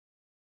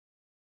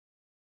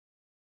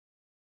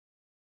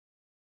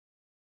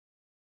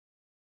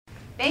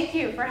Thank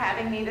you for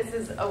having me. This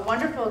is a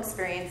wonderful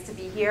experience to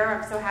be here.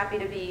 I'm so happy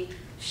to be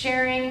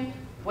sharing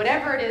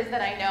whatever it is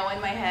that I know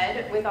in my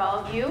head with all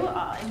of you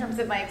in terms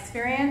of my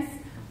experience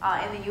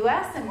in the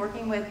US and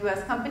working with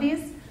US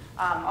companies.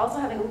 Also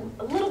having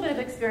a little bit of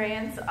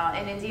experience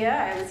in India.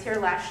 I was here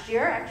last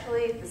year,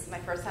 actually. This is my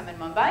first time in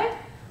Mumbai.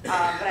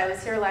 But I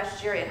was here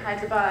last year in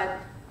Hyderabad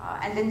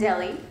and in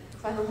Delhi.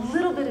 So I have a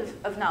little bit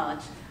of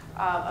knowledge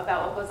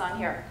about what goes on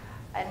here.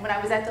 And when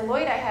I was at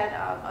Deloitte, I had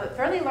a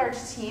fairly large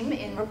team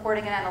in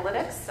reporting and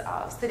analytics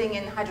sitting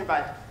in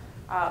Hyderabad.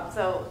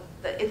 So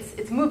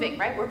it's moving,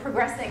 right? We're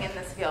progressing in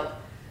this field.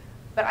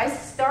 But I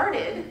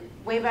started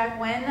way back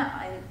when,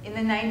 in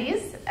the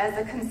 90s, as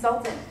a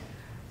consultant.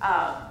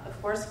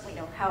 Of course, we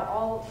know how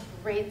all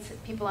great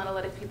people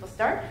analytics people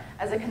start,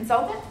 as a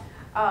consultant.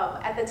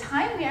 At the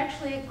time, we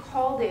actually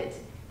called it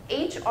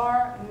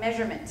HR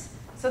measurement.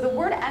 So the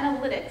word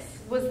analytics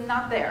was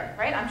not there,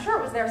 right? I'm sure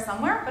it was there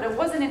somewhere, but it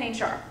wasn't in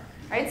HR.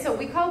 Right? So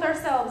we called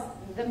ourselves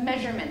the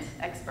measurement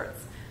experts.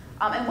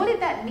 And what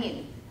did that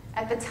mean?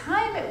 At the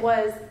time, it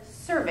was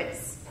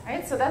surveys.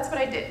 Right? So that's what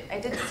I did. I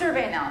did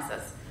survey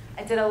analysis.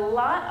 I did a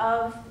lot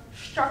of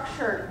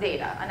structured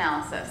data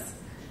analysis.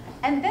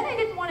 And then I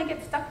didn't want to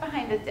get stuck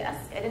behind a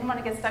desk. I didn't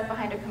want to get stuck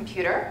behind a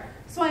computer.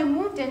 So I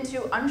moved into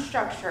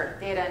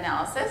unstructured data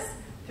analysis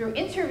through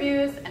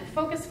interviews and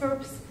focus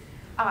groups.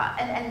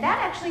 And that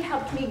actually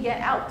helped me get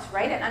out,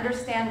 right, and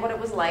understand what it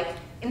was like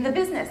in the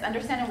business,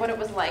 understanding what it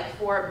was like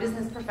for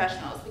business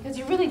professionals, because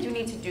you really do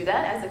need to do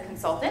that as a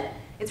consultant.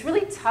 It's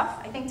really tough,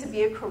 I think, to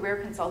be a career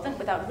consultant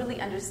without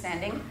really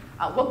understanding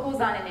what goes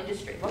on in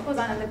industry, what goes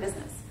on in the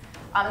business.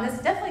 And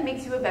this definitely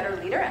makes you a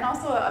better leader and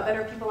also a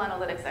better people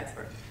analytics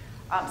expert.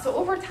 So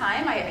over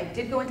time, I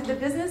did go into the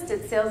business,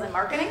 did sales and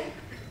marketing.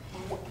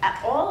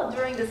 All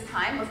during this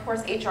time, of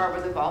course, HR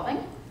was evolving.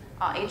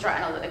 HR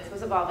analytics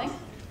was evolving.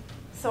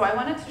 So I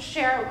wanted to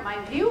share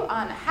my view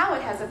on how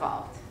it has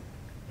evolved.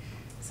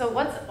 So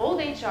what's old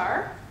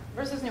HR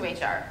versus new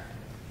HR?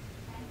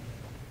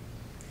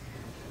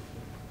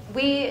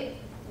 We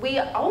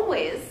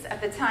always,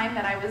 at the time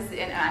that I was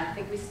in, and I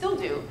think we still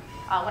do,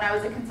 when I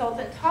was a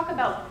consultant, talk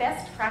about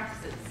best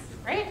practices,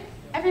 right?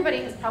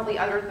 Everybody has probably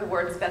uttered the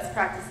words best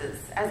practices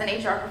as an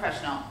HR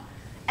professional.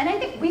 And I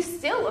think we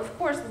still, of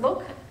course,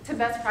 look to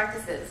best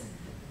practices.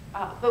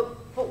 But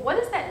what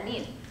does that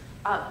mean?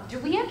 Do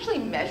we actually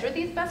measure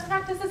these best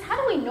practices? How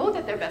do we know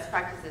that they're best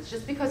practices?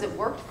 Just because it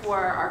worked for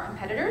our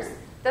competitors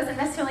doesn't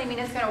necessarily mean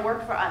it's going to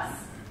work for us,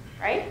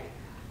 right?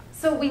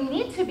 So we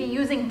need to be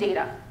using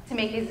data to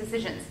make these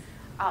decisions.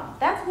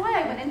 That's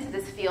why I went into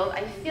this field.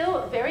 I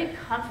feel very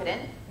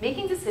confident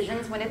making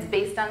decisions when it's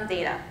based on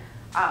data.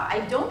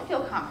 I don't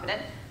feel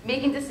confident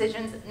making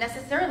decisions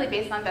necessarily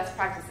based on best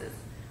practices.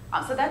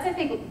 So that's, I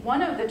think,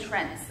 one of the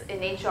trends in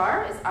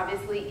HR is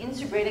obviously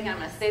integrating, and I'm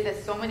going to say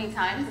this so many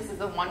times, this is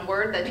the one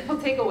word that you'll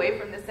take away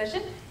from this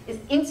session, is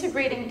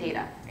integrating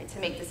data, right, to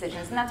make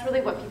decisions. And that's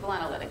really what people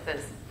analytics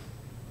is.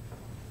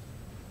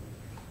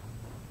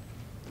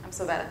 I'm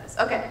so bad at this.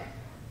 Okay.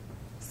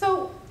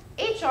 So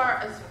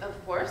HR,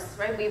 of course,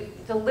 right, we've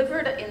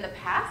delivered in the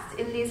past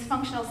in these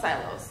functional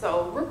silos.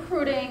 So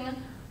recruiting,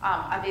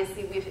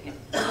 obviously,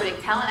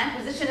 recruiting talent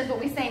acquisition is what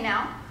we say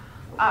now.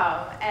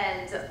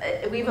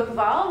 And we've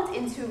evolved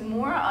into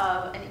more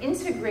of an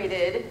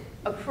integrated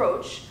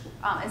approach.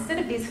 Instead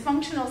of these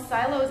functional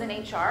silos in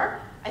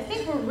HR, I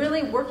think we're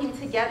really working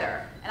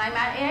together. And I'm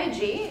at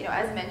AIG,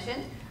 as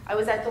mentioned. I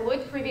was at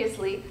Deloitte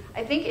previously.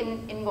 I think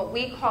in what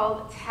we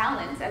call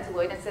talent at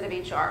Deloitte instead of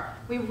HR,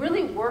 we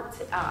really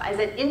worked as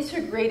an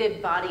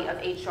integrated body of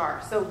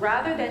HR. So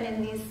rather than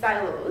in these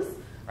silos,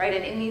 right,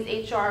 and in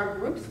these HR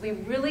groups, we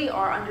really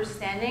are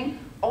understanding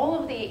all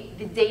of the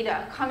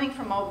data coming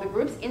from all of the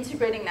groups,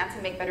 integrating that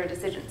to make better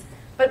decisions.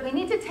 But we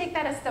need to take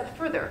that a step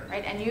further,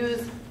 right, and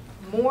use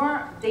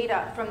more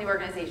data from the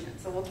organization.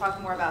 So we'll talk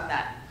more about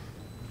that.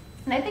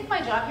 And I think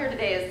my job here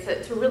today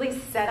is to really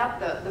set up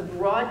the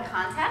broad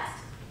context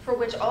for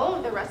which all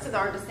of the rest of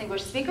our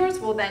distinguished speakers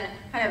will then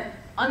kind of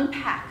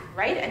unpack,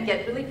 right, and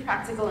get really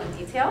practical and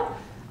detailed.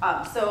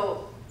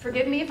 So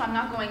forgive me if I'm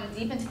not going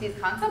deep into these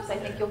concepts. I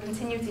think you'll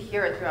continue to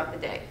hear it throughout the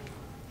day.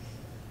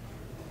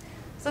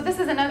 So this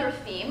is another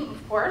theme,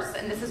 of course,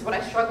 and this is what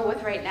I struggle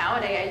with right now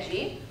at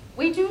AIG.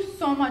 We do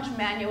so much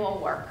manual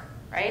work,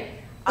 right?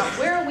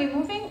 Where are we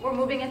moving? We're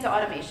moving into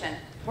automation.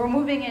 We're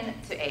moving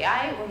into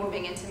AI. We're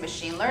moving into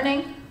machine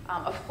learning.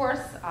 Of course,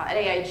 at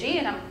AIG,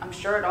 and I'm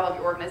sure at all of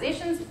your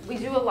organizations, we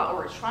do a lot.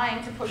 We're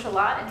trying to push a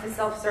lot into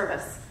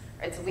self-service,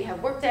 right? So we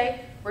have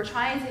Workday. We're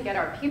trying to get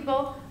our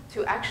people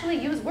to actually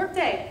use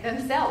Workday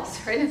themselves,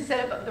 right?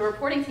 Instead of the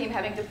reporting team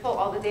having to pull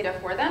all the data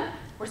for them,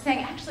 we're saying,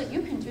 actually,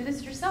 you can do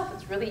this yourself.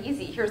 It's really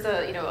easy. Here's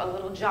a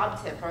little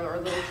job tip or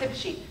a little tip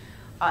sheet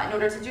in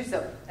order to do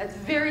so. That's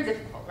very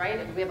difficult, right?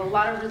 And we have a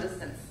lot of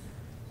resistance.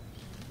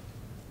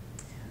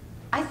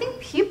 I think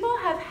people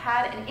have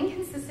had an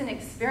inconsistent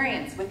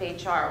experience with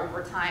HR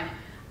over time.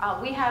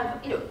 We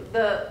have,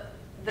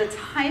 the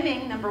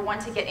timing, number one,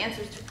 to get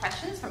answers to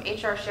questions from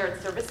HR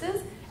shared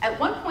services, at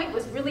one point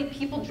was really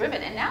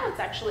people-driven, and now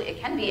it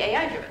can be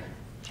AI-driven.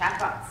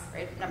 chatbots,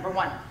 right? Number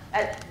one.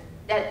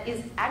 That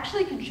is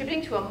actually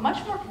contributing to a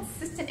much more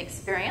consistent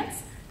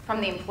experience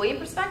from the employee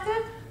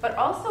perspective, but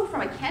also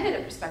from a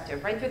candidate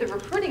perspective, right? Through the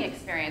recruiting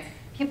experience,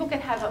 people can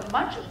have a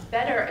much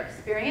better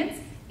experience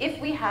if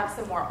we have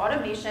some more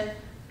automation,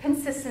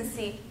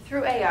 consistency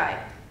through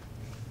AI.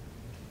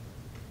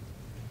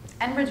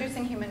 And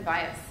reducing human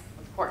bias,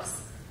 of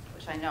course,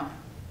 which I know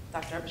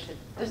Dr. Abhishek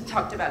has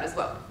talked about as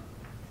well.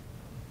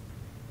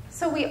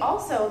 So we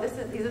also,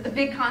 these are the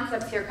big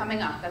concepts here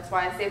coming up. That's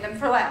why I saved them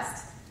for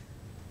last.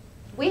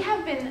 We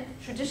have been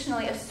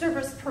traditionally a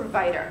service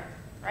provider,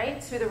 right,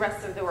 to the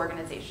rest of the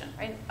organization,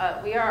 right?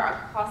 We are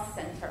a cost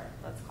center,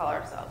 let's call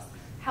ourselves.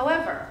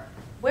 However,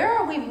 where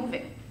are we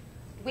moving?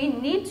 We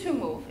need to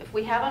move, if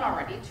we haven't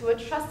already, to a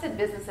trusted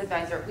business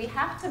advisor. We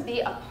have to be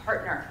a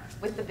partner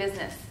with the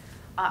business.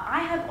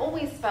 I have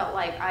always felt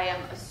like I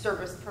am a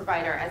service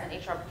provider as an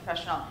HR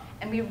professional,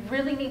 and we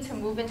really need to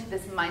move into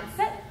this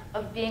mindset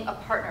of being a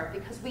partner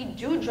because we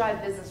do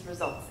drive business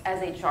results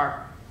as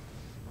HR.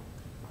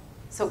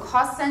 So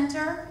cost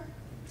center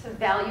to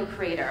value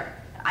creator.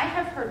 I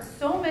have heard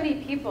so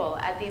many people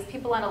at these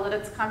people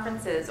analytics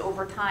conferences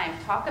over time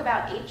talk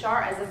about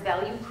HR as a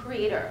value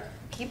creator.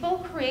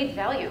 People create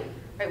value,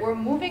 right? We're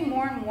moving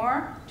more and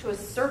more to a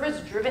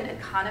service-driven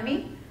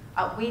economy.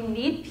 We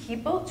need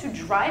people to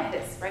drive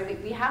this,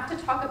 right? We have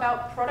to talk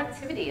about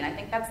productivity, and I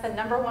think that's the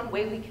 #1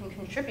 way we can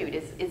contribute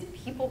is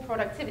people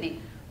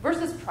productivity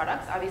versus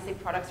products. Obviously,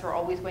 products are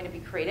always going to be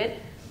created,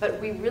 but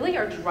we really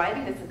are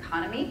driving this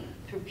economy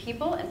through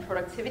people and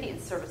productivity and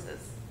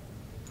services.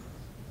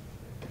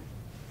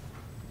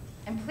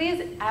 And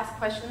please ask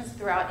questions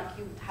throughout if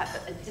you have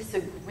a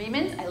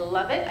disagreement. I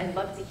love it. I'd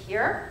love to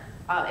hear.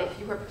 If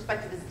your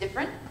perspective is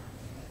different,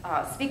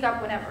 speak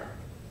up whenever.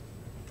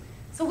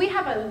 So we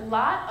have a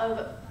lot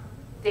of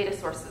data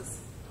sources.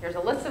 Here's a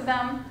list of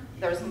them.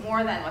 There's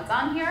more than what's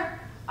on here.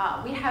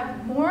 We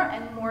have more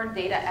and more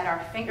data at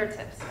our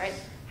fingertips, right?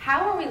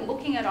 How are we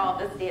looking at all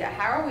this data?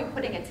 How are we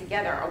putting it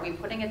together? Are we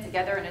putting it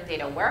together in a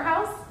data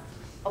warehouse?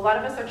 A lot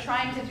of us are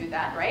trying to do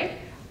that, right?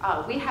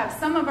 We have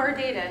some of our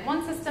data in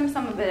one system,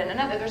 some of it in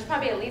another. There's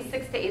probably at least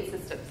 6 to 8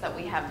 systems that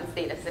we have this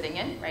data sitting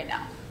in right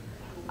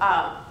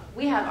now.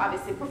 We have,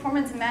 obviously,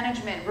 performance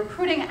management.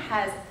 Recruiting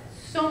has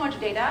so much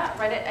data,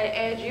 right? At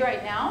AIG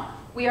right now,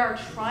 we are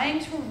trying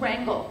to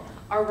wrangle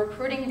our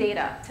recruiting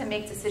data to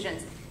make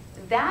decisions.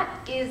 That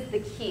is the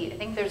key. I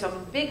think there's a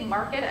big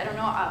market. I don't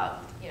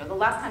know, the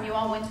last time you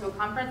all went to a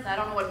conference, and I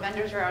don't know what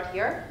vendors are out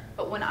here,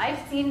 but when I've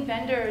seen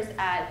vendors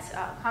at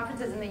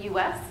conferences in the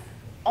US,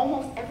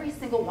 almost every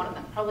single one of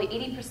them, probably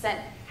 80%,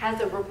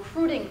 has a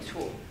recruiting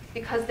tool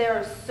because there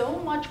is so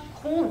much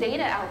cool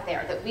data out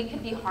there that we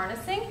could be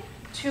harnessing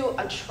to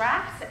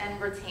attract and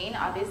retain,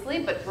 obviously,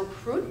 but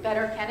recruit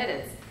better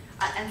candidates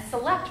and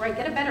select, right?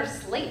 Get a better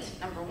slate,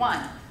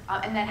 #1.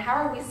 And then how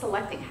are we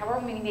selecting? How are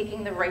we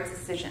making the right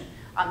decision?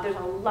 There's a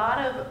lot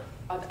of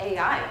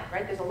AI,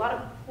 right? There's a lot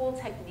of cool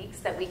techniques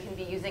that we can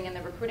be using in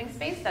the recruiting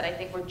space that I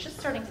think we're just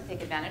starting to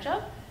take advantage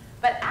of.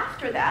 But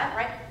after that,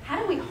 right, how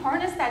do we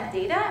harness that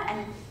data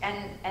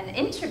and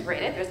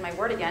integrate it, there's my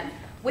word again,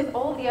 with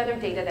all the other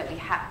data that we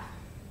have?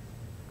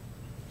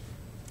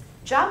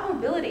 Job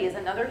mobility is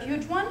another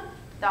huge one,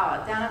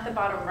 down at the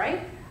bottom right.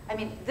 I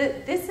mean,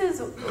 this is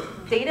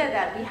data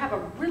that we have a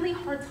really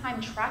hard time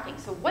tracking.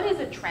 So what is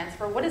a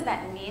transfer? What does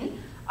that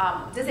mean?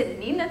 Does it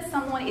mean that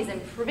someone is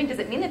improving? Does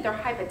it mean that they're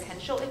high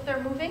potential if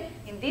they're moving?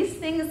 And these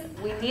things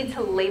we need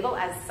to label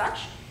as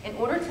such in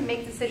order to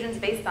make decisions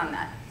based on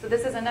that. So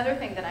this is another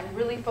thing that I'm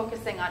really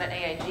focusing on at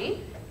AIG,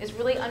 is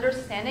really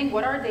understanding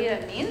what our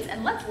data means,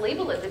 and let's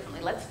label it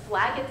differently. Let's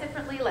flag it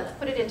differently. Let's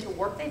put it into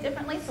Workday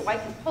differently so I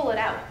can pull it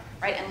out,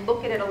 right, and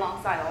look at it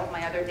alongside all of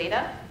my other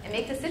data and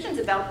make decisions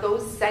about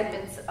those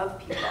segments of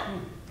people.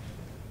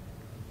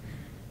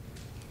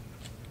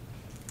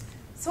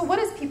 So what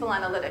is people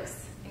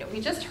analytics? We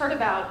just heard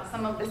about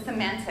some of the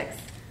semantics.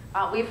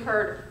 We've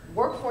heard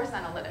workforce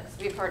analytics,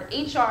 we've heard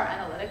HR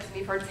analytics,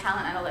 we've heard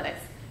talent analytics.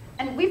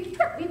 And we've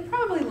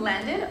probably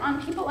landed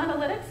on people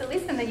analytics, at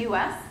least in the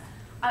US.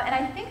 And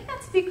I think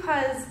that's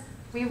because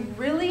we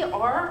really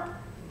are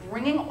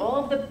bringing all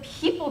of the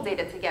people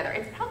data together.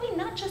 It's probably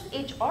not just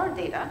HR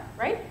data,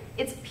 right?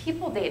 It's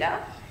people data,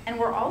 and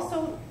we're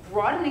also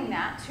broadening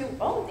that to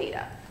all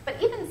data.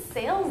 But even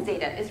sales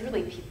data is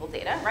really people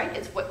data, right?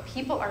 It's what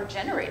people are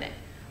generating.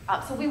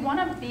 So we want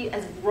to be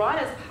as broad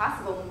as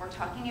possible when we're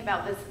talking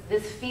about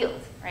this field,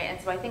 right? And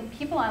so I think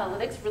people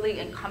analytics really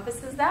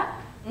encompasses that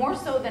more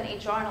so than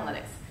HR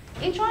analytics.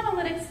 HR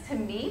analytics, to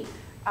me,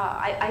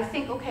 I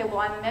think, okay, well,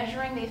 I'm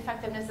measuring the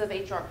effectiveness of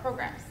HR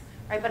programs,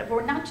 right? But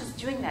we're not just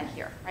doing that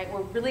here, right?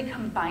 We're really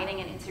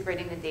combining and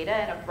integrating the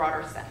data in a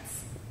broader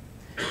sense.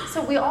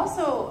 So we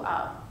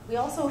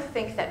also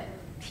think that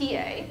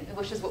PA,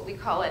 which is what we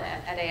call it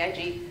at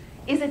AIG,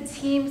 is a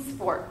team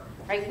sport.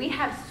 Right? We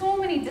have so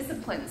many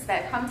disciplines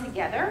that come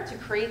together to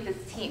create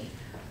this team.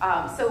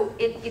 So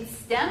it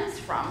stems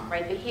from,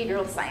 right,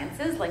 behavioral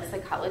sciences like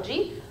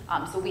psychology.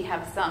 So we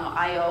have some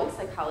IO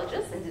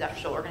psychologists,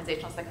 industrial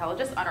organizational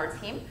psychologists on our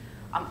team.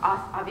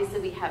 Obviously,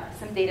 we have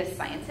some data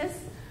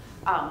scientists.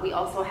 We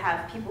also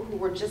have people who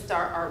were just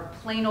our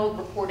plain old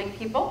reporting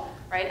people,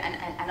 right, and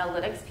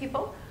analytics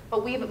people.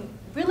 But we've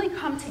really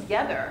come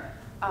together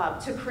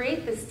to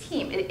create this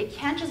team. It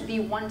can't just be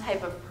one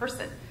type of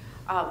person.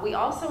 We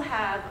also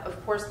have,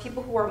 of course,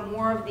 people who are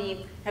more of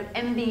the kind of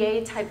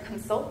MBA type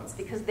consultants,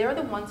 because they're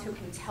the ones who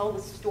can tell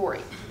the story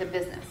to the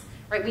business.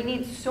 Right? We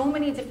need so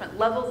many different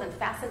levels and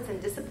facets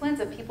and disciplines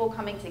of people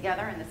coming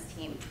together in this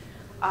team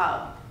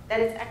that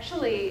it's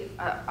actually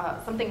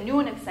something new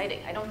and exciting.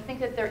 I don't think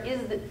that there is,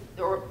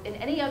 or in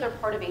any other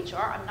part of HR,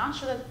 I'm not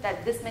sure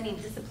that this many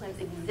disciplines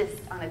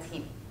exist on a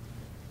team.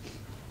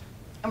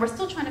 And we're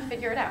still trying to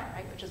figure it out,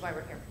 right? Which is why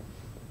we're here.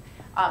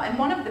 And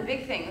one of the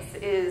big things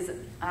is,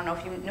 I don't know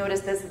if you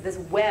noticed this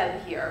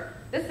web here.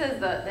 This is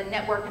the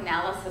network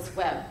analysis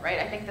web, right?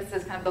 I think this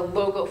is kind of the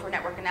logo for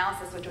network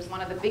analysis, which was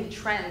one of the big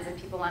trends in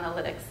people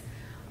analytics.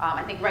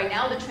 I think right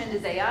now the trend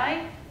is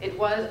AI. It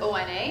was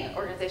ONA,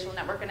 organizational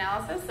network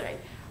analysis, right?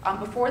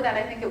 Before that,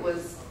 I think it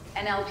was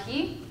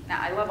NLP.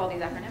 Now, I love all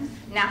these acronyms.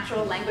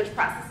 Natural language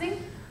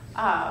processing.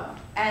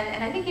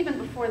 And I think even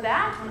before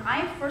that, when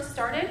I first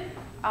started,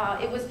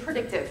 it was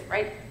predictive,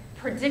 right?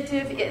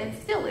 Predictive, and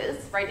it still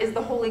is, right, is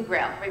the holy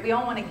grail, right? We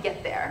all want to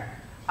get there.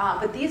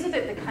 But these are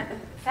the kind of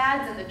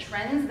fads and the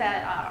trends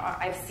that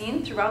I've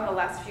seen throughout the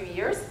last few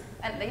years,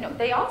 and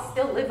they all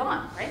still live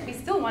on, right? We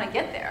still want to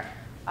get there.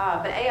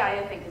 But AI,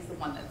 I think, is the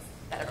one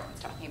that everyone's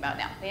talking about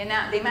now. The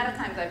amount of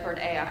times I've heard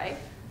AI,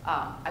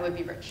 I would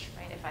be rich,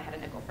 right, if I had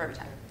a nickel for every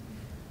time.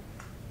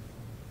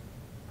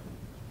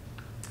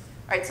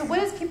 All right, so what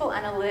is people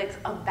analytics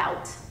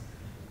about?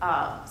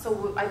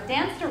 So I've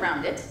danced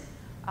around it.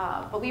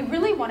 But we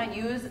really want to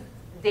use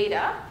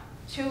data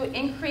to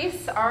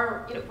increase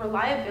our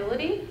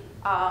reliability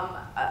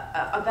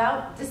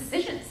about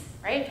decisions,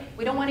 right?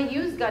 We don't want to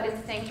use gut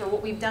instinct or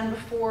what we've done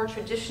before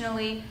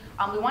traditionally.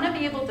 We want to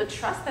be able to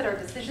trust that our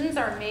decisions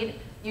are made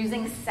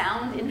using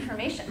sound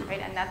information, right?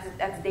 And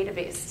that's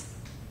data-based.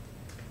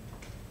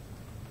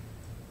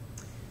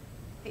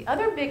 The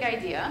other big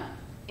idea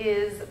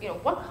is,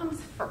 what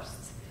comes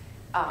first?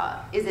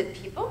 Is it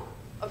people?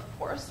 Of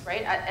course,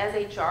 right? As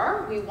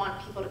HR, we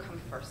want people to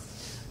come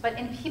first. But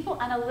in people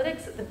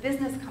analytics, the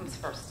business comes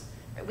first.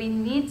 Right? We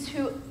need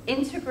to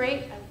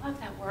integrate, I love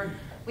that word,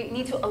 we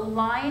need to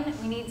align,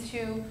 we need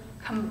to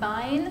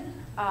combine,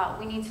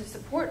 we need to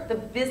support the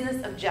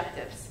business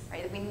objectives,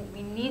 right?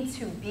 We need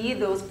to be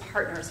those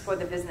partners for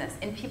the business,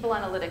 in people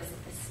analytics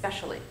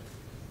especially.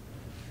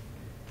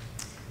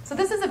 So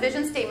this is a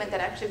vision statement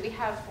that actually we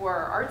have for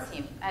our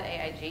team at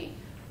AIG.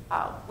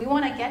 We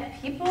want to get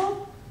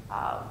people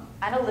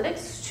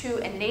analytics to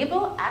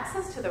enable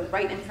access to the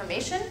right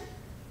information,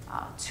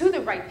 to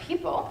the right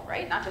people,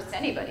 right? Not just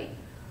anybody,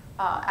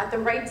 at the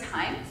right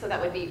time. So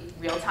that would be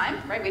real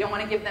time, right? We don't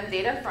want to give them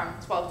data from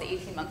 12 to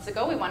 18 months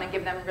ago. We want to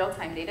give them real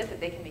time data that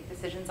they can make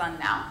decisions on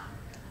now.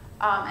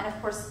 And of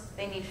course,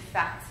 they need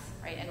facts,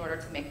 right, in order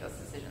to make those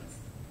decisions.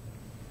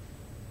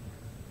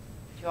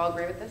 Do you all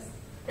agree with this?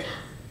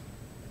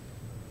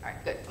 All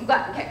right, good. I'm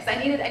glad. Okay, because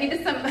I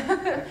needed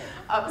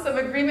some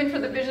agreement for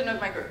the vision of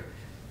my group.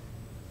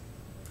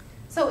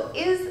 So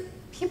is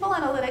people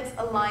analytics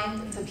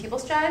aligned to people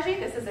strategy?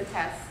 This is a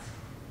test.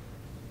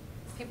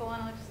 Is people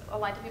analytics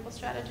aligned to people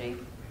strategy?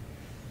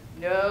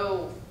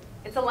 No.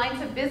 It's aligned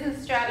to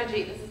business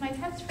strategy. This is my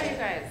test for you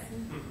guys.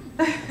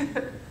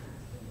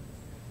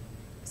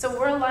 So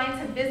we're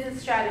aligned to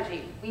business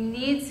strategy. We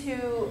need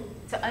to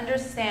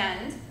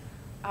understand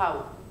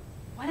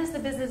what is the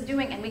business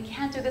doing, and we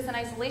can't do this in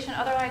isolation.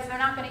 Otherwise, they're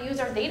not going to use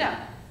our data.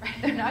 Right?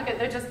 They're not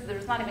even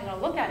going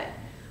to look at it.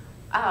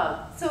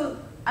 So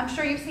I'm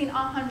sure you've seen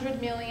 100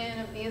 million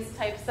of these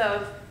types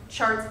of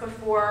charts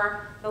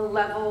before, the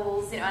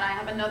levels, and I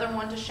have another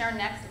one to share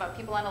next about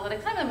people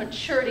analytics, kind of the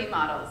maturity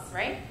models,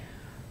 right?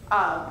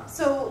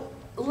 So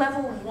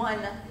level 1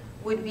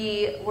 would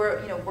be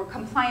we're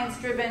compliance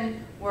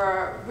driven.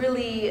 We're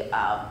really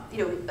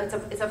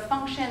it's a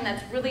function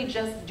that's really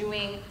just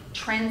doing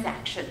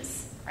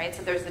transactions, right?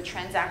 So there's the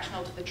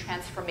transactional to the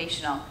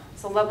transformational.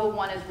 So level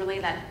 1 is really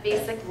that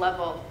basic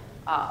level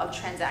of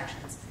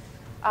transactions.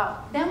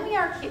 Then we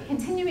are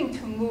continuing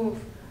to move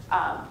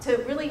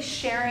to really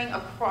sharing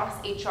across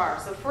HR.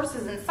 So first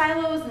is in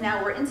silos,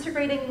 now we're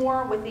integrating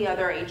more with the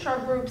other HR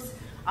groups,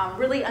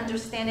 really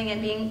understanding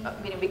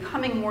and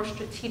becoming more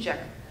strategic.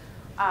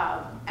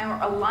 And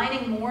we're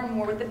aligning more and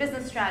more with the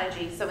business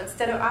strategy. So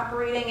instead of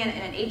operating in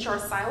an HR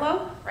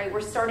silo, right,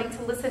 we're starting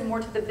to listen more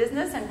to the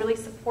business and really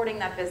supporting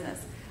that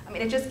business. I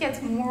mean, it just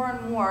gets more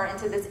and more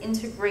into this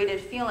integrated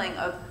feeling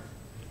of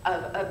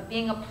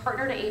being a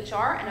partner to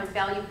HR and a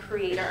value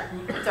creator.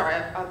 Sorry,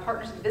 a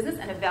partner to the business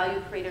and a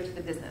value creator to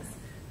the business.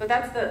 So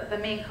that's the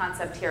main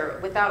concept here,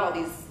 without all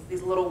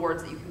these little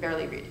words that you can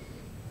barely read.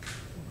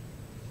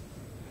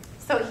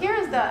 So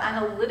here's the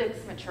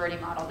analytics maturity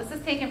model. This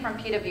is taken from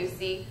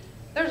PwC.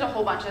 There's a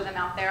whole bunch of them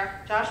out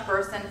there. Josh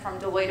Burson from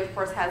Deloitte, of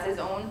course, has his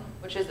own,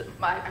 which is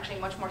actually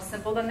much more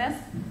simple than this.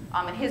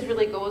 And his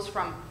really goes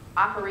from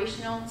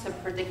operational to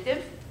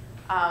predictive.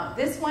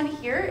 This one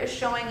here is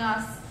showing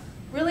us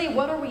really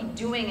what are we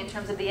doing in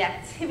terms of the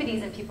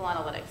activities in people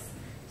analytics.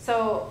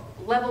 So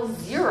level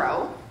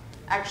 0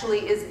 actually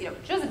is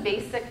just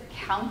basic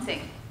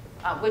counting,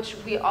 which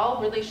we all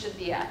really should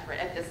be at right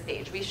at this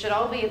stage. We should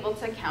all be able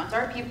to count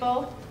our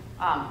people,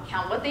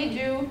 count what they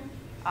do,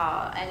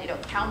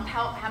 and count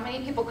how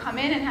many people come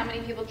in and how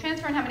many people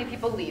transfer and how many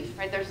people leave.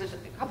 Right? There's just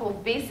a couple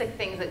of basic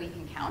things that we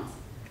can count.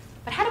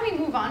 But how do we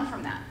move on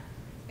from that?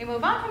 We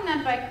move on from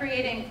that by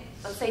creating,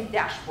 let's say,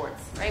 dashboards.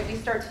 Right? We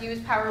start to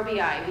use Power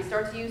BI. We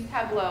start to use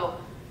Tableau.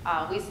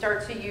 We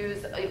start to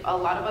use a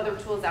lot of other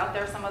tools out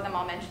there. Some of them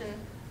I'll mention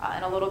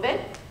in a little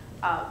bit.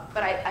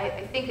 But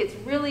I think it's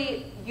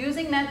really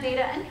using that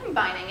data and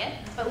combining it,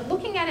 but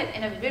looking at it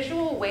in a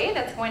visual way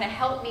that's going to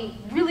help me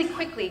really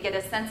quickly get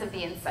a sense of the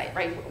insight,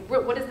 right?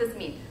 What does this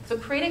mean? So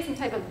creating some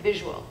type of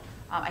visual,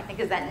 I think,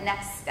 is that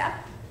next step.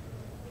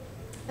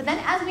 But then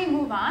as we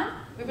move on,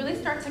 we really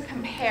start to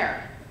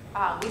compare.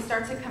 We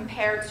start to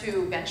compare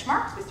to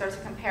benchmarks. We start to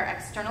compare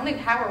externally.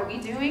 How are we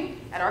doing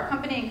at our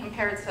company and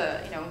compared to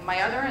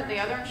the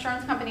other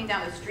insurance company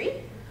down the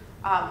street?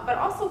 But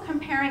also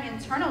comparing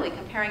internally,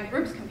 comparing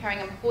groups, comparing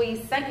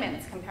employee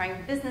segments,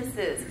 comparing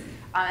businesses,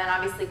 and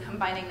obviously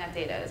combining that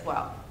data as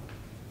well.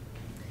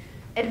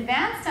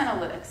 Advanced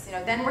analytics,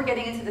 then we're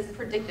getting into this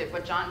predictive,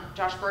 what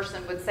Josh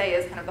Bersin would say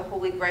is kind of the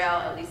holy grail,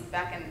 at least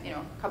back in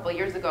a couple of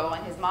years ago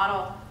in his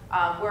model,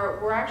 where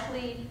we're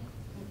actually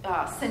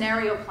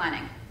scenario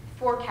planning,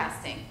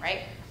 forecasting,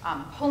 right?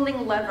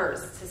 Pulling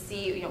levers to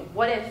see,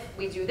 what if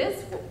we do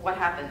this, what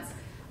happens?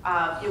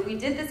 We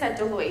did this at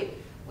Deloitte.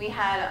 We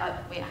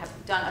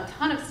have done a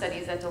ton of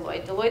studies at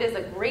Deloitte. Deloitte is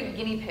a great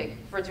guinea pig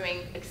for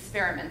doing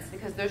experiments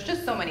because there's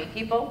just so many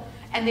people,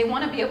 and they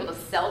want to be able to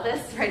sell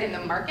this right in the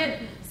market.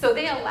 So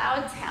they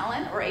allowed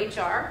talent or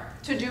HR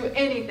to do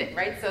anything,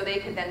 right? So they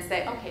could then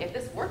say, okay, if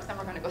this works, then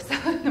we're going to go sell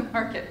it in the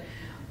market.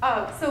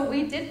 So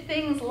we did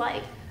things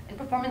like in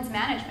performance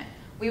management.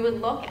 We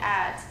would look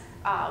at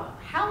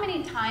how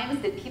many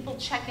times did people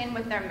check in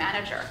with their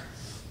manager.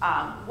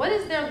 What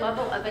is their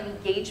level of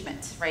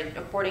engagement, right,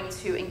 according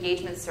to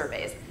engagement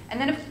surveys? And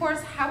then, of course,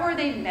 how are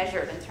they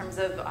measured in terms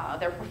of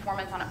their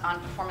performance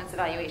on performance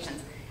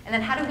evaluations? And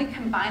then how do we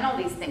combine all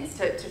these things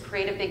to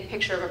create a big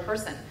picture of a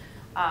person?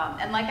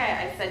 And like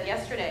I said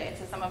yesterday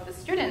to some of the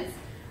students,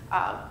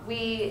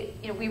 we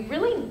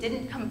really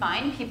didn't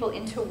combine people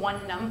into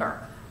one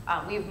number.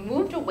 We've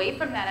moved away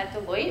from that at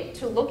Deloitte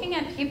to looking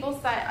at people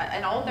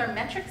and all of their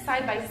metrics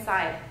side by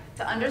side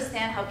to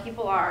understand how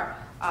people are.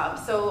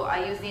 So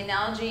I use the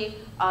analogy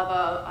of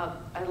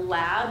a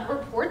lab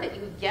report that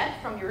you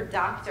get from your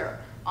doctor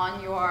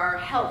on your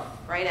health,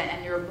 right,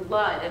 and your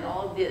blood and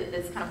all of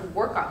this kind of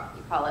workup,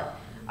 you call it.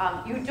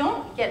 You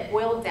don't get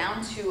boiled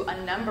down to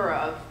a number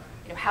of,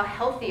 how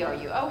healthy are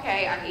you?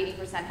 Okay, I'm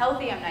 80%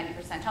 healthy, I'm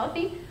 90%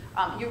 healthy.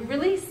 You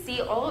really see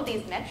all of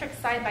these metrics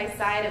side by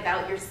side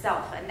about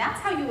yourself, and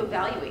that's how you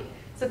evaluate.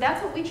 So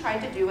that's what we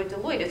tried to do at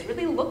Deloitte, is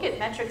really look at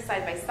metrics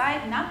side by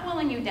side, not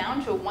boiling you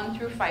down to a 1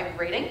 through 5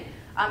 rating,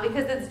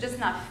 because it's just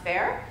not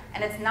fair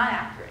and it's not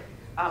accurate.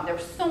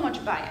 There's so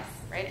much bias,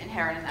 right,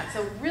 inherent in that.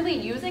 So really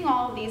using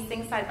all of these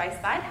things side by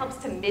side helps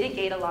to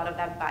mitigate a lot of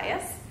that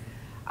bias.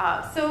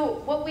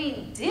 So what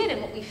we did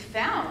and what we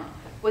found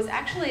was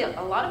actually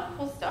a lot of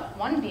cool stuff.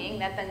 One being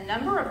that the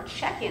number of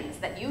check-ins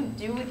that you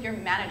do with your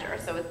manager,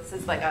 so this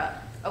is like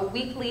a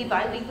weekly,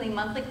 bi-weekly,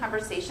 monthly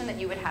conversation that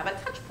you would have a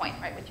touch point,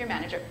 right, with your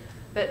manager.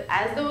 But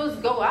as those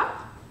go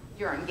up,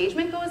 your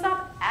engagement goes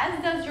up,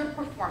 as does your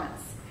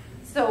performance.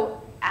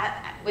 So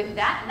with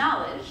that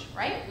knowledge,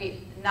 right,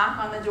 we knock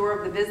on the door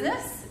of the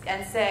business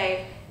and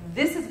say,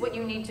 this is what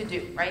you need to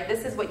do, right?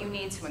 This is what you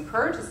need to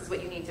encourage. This is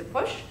what you need to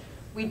push.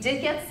 We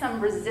did get some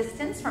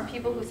resistance from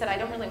people who said, I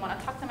don't really want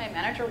to talk to my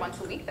manager once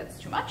a week. That's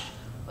too much.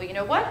 Well, you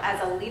know what?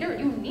 As a leader,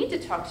 you need to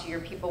talk to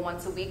your people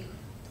once a week,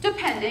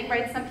 depending,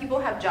 right? Some people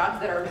have jobs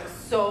that are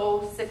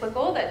so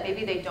cyclical that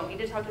maybe they don't need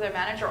to talk to their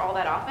manager all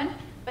that often.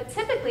 But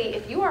typically,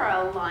 if you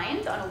are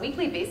aligned on a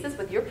weekly basis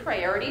with your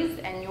priorities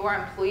and your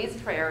employees'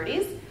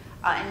 priorities,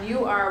 and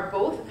you are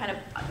both kind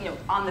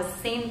of on the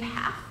same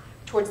path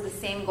towards the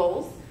same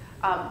goals,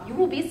 you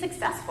will be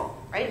successful,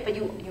 right? But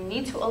you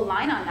need to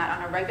align on that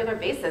on a regular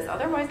basis.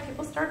 Otherwise,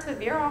 people start to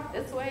veer off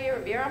this way or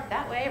veer off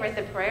that way, right?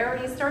 The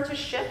priorities start to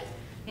shift.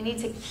 You need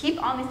to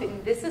keep on these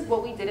things. This is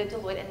what we did at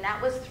Deloitte, and that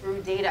was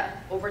through data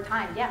over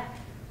time. Yeah?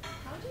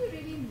 How do you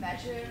really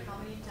measure how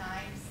many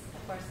times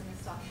a person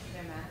is talking to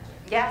their manager?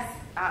 Yes,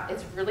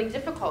 it's really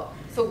difficult.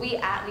 So we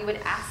would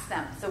ask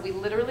them. So we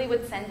literally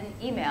would send an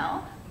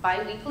email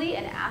bi-weekly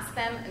and ask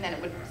them, and then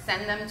it would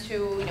send them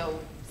to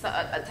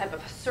a type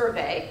of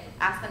survey,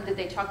 ask them did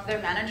they talk to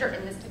their manager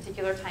in this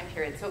particular time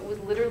period. So it was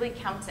literally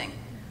counting.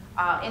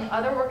 In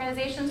other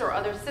organizations or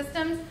other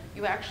systems,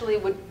 you actually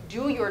would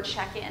do your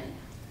check-in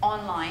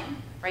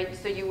online, right?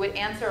 So you would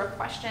answer a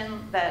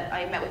question that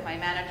I met with my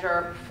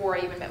manager before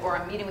I even met, or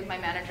I'm meeting with my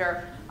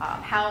manager.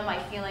 How am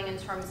I feeling in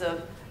terms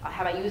of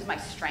have I used my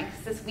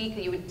strengths this week?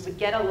 You would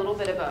get a little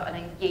bit of an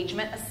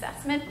engagement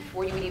assessment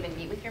before you would even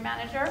meet with your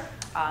manager.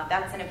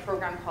 That's in a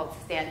program called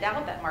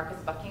Standout that Marcus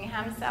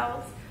Buckingham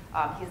sells.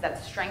 He's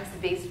that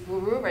strengths-based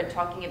guru, right,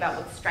 talking about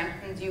what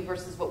strengthens you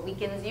versus what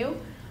weakens you.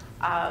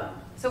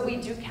 So we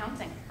do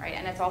counting, right?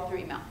 And it's all through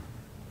email.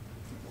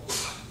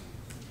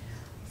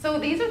 So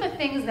these are the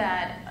things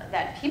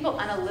that people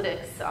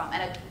analytics,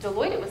 and at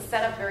Deloitte it was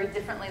set up very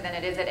differently than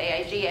it is at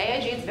AIG.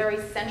 AIG is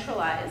very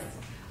centralized,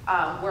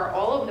 where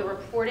all of the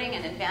reporting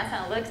and advanced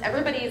analytics,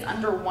 everybody is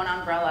under one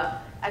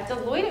umbrella. At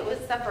Deloitte it was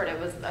separate. It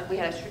was, we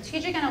had a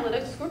strategic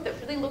analytics group that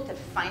really looked at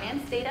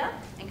finance data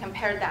and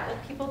compared that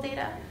with people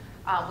data.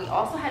 We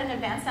also had an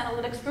advanced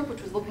analytics group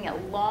which was looking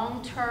at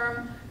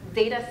long-term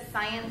data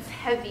science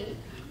heavy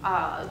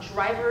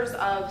drivers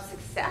of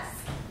success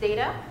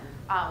data.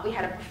 We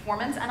had a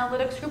performance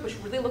analytics group which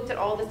really looked at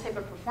all this type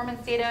of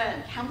performance data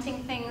and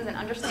counting things and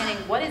understanding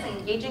what is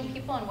engaging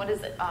people and what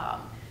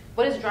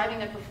is driving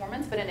their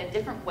performance, but in a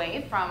different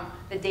way from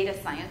the data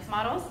science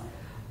models.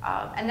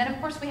 And then, of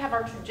course, we have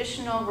our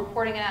traditional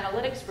reporting and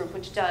analytics group,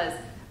 which does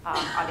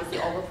obviously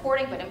all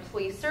reporting, but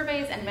employee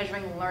surveys and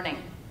measuring learning,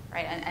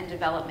 right, and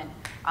development.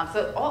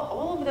 So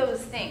all of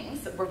those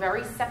things were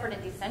very separate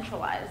and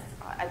decentralized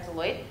at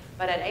Deloitte,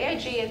 but at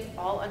AIG, it's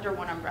all under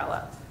one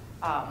umbrella.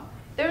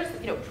 There's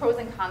pros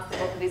and cons to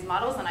both of these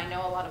models, and I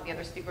know a lot of the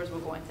other speakers will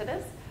go into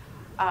this.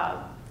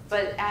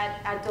 But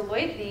at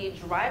Deloitte, the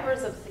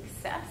drivers of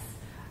success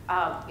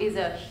is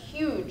a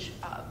huge,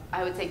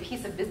 I would say,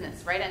 piece of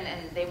business, right?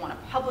 And they want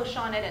to publish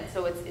on it, and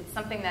so it's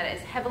something that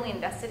is heavily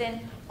invested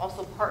in.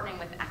 Also partnering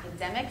with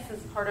academics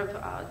is part of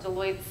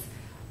Deloitte's,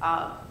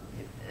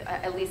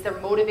 at least they're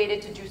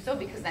motivated to do so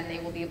because then they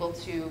will be able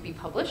to be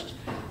published.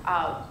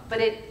 But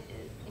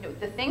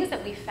the things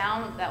that we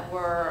found that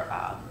were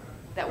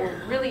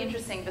really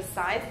interesting,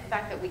 besides the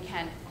fact that we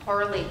can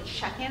correlate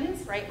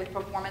check-ins, right, with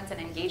performance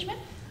and engagement,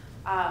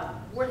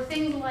 were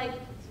things like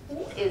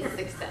who is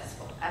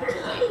successful at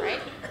Deloitte,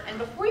 right? And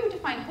before you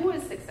define who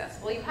is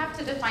successful, you have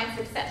to define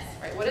success,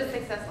 right? What is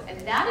successful? And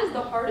that is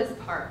the hardest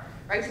part,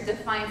 right, to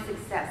define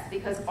success,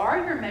 because are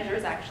your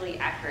measures actually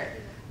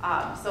accurate?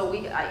 So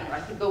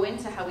I could go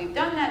into how we've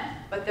done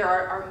that, but there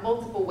are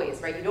multiple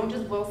ways, right? You don't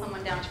just boil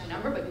someone down to a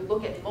number, but you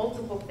look at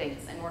multiple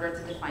things in order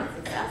to define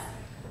success.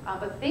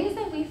 But things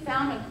that we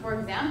found, for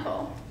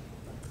example,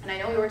 and I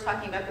know we were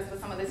talking about this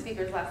with some of the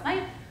speakers last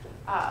night,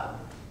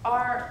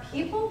 are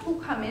people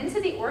who come into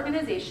the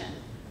organization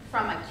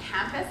from a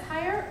campus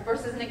hire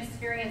versus an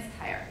experienced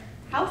hire.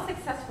 How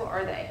successful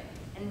are they?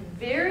 And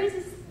very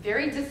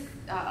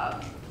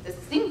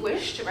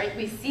distinguished, right?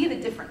 We see the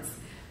difference.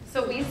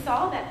 So we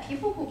saw that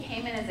people who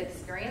came in as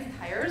experienced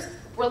hires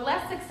were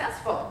less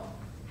successful.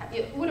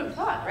 Who would have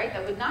thought, right?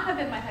 That would not have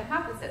been my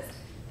hypothesis.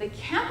 The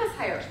campus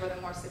hires were the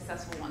more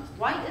successful ones.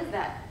 Why is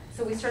that?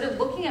 So we started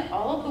looking at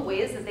all of the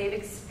ways that they've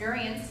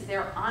experienced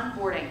their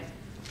onboarding.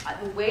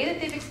 The way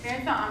that they've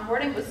experienced their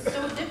onboarding was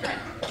so different.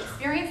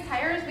 Experienced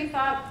hires, we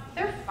thought,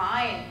 they're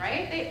fine,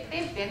 right?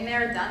 They've been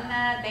there, done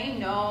that. They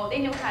know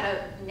how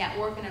to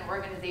network in an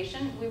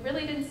organization. We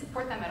really didn't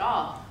support them at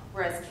all.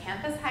 Whereas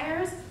campus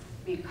hires,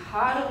 we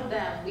coddled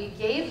them. We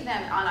gave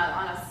them on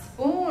a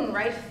spoon,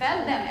 right?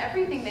 Fed them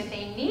everything that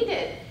they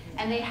needed.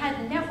 And they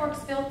had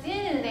networks built in,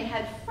 and they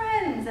had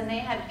friends, and they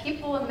had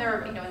people in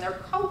their, in their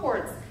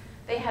cohorts.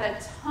 They had a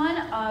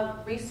ton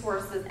of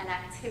resources and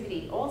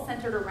activity, all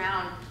centered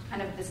around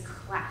kind of this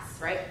class,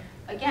 right?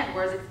 Again,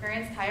 whereas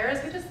experienced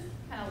hires, we just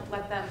kind of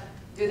let them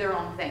do their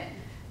own thing.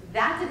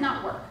 That did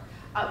not work.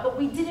 But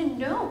we didn't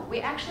know. We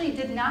actually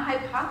did not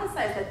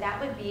hypothesize that that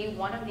would be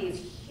one of these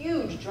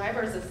huge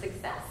drivers of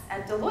success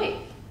at Deloitte.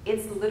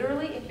 It's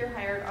literally if you're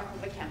hired off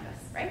of a campus,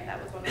 right?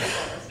 That was one of the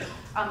drivers.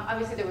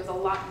 Obviously, there was a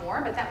lot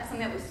more, but that was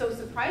something that was so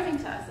surprising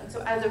to us. And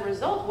so as a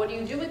result, what do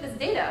you do with this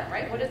data,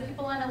 right? What is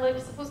people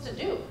analytics supposed to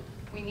do?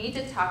 We need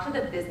to talk to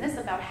the business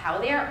about how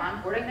they are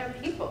onboarding their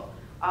people.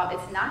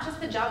 It's not just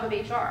the job of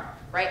HR,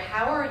 right?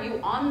 How are you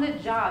on the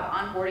job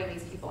onboarding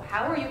these people?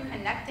 How are you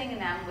connecting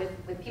them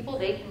with people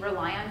they can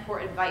rely on for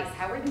advice?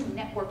 How are you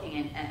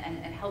networking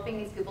and helping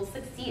these people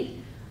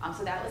succeed?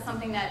 So that was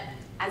something that,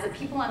 as a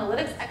people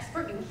analytics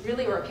expert, you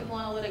really, or a people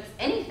analytics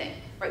anything,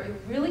 right? You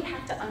really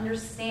have to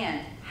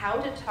understand how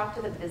to talk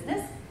to the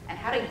business and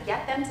how to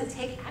get them to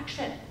take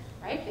action,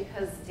 right?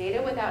 Because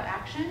data without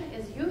action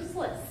is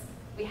useless.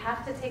 We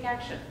have to take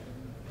action.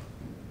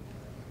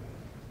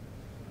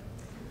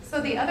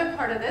 So the other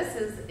part of this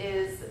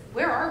is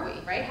where are we,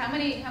 right? How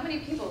many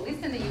people, at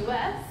least in the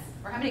US,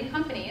 or how many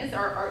companies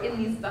are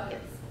in these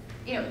buckets?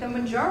 The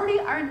majority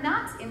are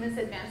not in this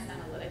advanced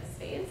analytics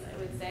phase, I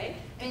would say.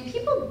 I mean,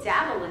 people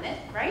dabble in it,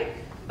 right?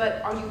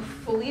 But are you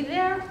fully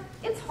there?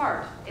 It's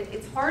hard.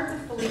 It's hard to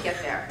fully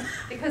get there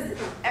because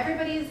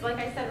everybody's, like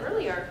I said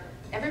earlier,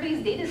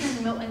 everybody's data is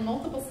in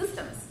multiple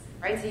systems,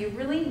 right? So you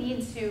really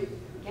need to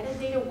get a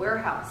data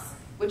warehouse,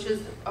 which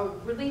is a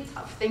really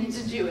tough thing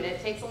to do, and it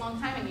takes a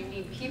long time, and you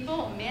need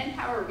people,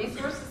 manpower,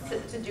 resources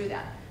to do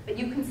that. But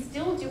you can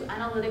still do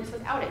analytics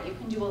without it. You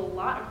can do a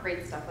lot of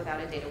great stuff without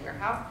a data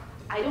warehouse.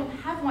 I don't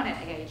have one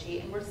at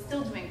AIG, and we're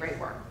still doing great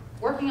work.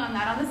 Working on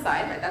that on the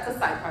side, right? That's a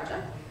side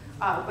project.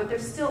 But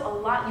there's still a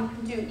lot you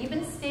can do.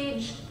 Even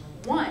stage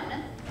 1,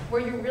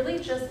 where you're really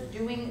just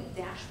doing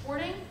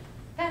dashboarding,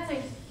 that's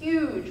a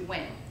huge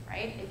win,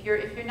 right? If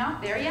you're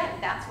not there yet,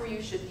 that's where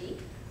you should be.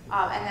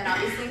 And then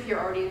obviously if you're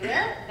already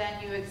there,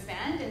 then you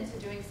expand into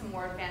doing some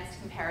more advanced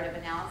comparative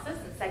analysis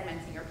and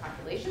segmenting your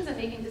populations and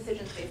making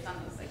decisions based on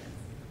those segments.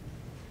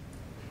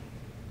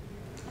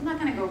 I'm not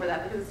going to go over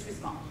that because it's too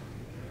small.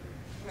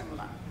 We're going to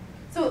move on.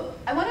 So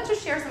I wanted to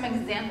share some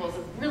examples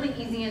of really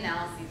easy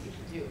analyses you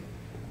can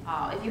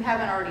do if you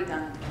haven't already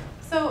done them.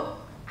 So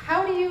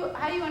how do you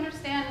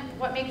understand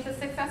what makes a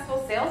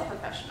successful sales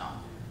professional?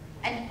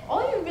 And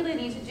all you really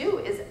need to do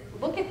is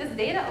look at this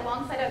data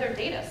alongside other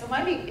data. So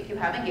maybe if you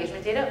have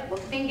engagement data, look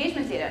at the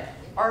engagement data.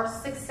 Are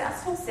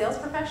successful sales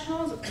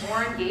professionals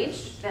more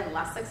engaged than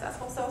less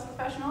successful sales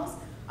professionals?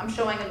 I'm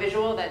showing a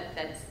visual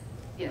that's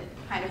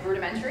kind of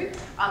rudimentary,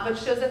 but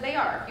shows that they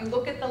are. If you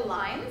look at the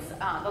lines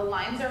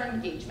are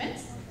engagement,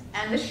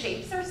 and the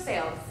shapes are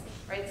sales.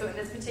 Right? So in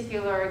this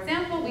particular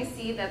example, we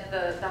see that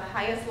the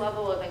highest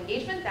level of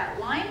engagement, that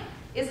line,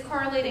 is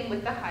correlating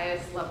with the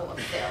highest level of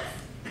sales.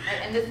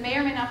 Right? And this may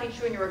or may not be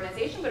true in your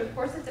organization, but of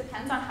course it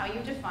depends on how you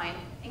define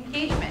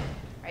engagement.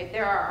 Right?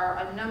 There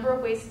are a number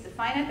of ways to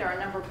define it. There are a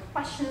number of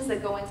questions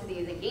that go into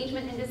these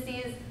engagement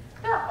indices.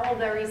 They're all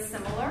very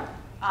similar,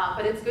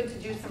 but it's good to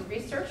do some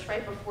research,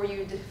 right, before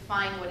you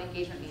define what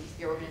engagement means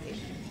to your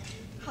organization.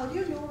 How do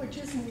you know which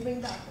is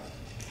moving that way?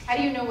 How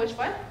do you know which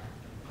what?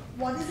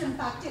 What is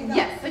impacting that?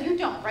 Yes, so you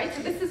don't, right?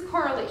 So this is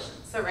correlation,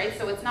 so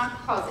it's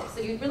not causal. So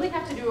you really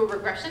have to do a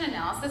regression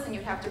analysis, and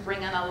you have to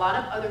bring in a lot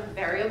of other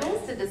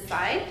variables to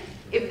decide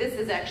if this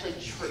is actually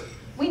true.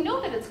 We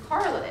know that it's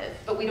correlative,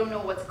 but we don't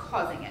know what's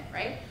causing it,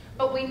 right?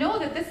 But we know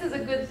that this is a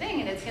good thing,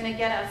 and it's going to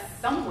get us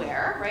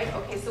somewhere, right?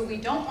 Okay, so we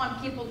don't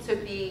want people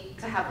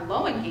to have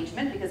low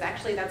engagement, because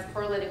actually that's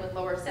correlating with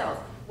lower sales.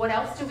 What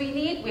else do we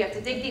need? We have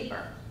to dig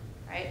deeper,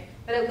 right?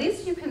 But at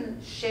least you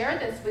can share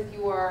this with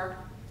your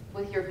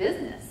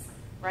business.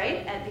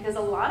 Right? And because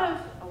a lot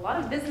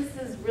of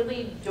businesses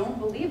really don't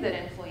believe that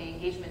employee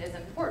engagement is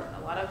important.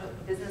 A lot of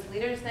business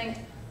leaders think,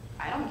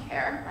 I don't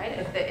care, right?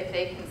 If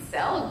they can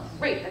sell,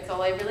 great, that's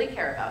all I really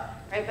care about,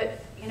 right?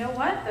 But you know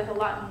what? There's a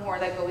lot more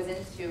that goes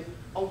into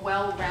a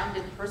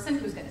well-rounded person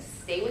who's going to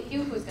stay with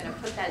you, who's going to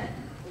put that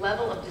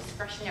level of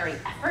discretionary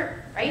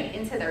effort, right,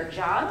 into their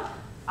job,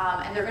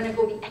 and they're going to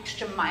go the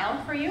extra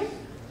mile for you,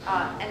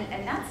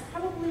 and that's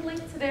probably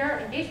linked to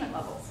their engagement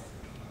levels.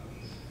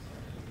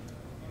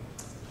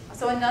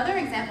 So another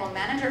example,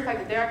 manager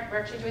effectiveness. We're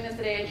actually doing this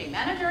at AIG.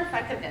 Manager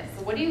effectiveness.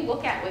 So what do you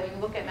look at when you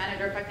look at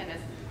manager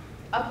effectiveness?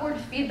 Upward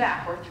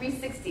feedback or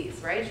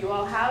 360s, right? You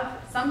all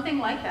have something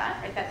like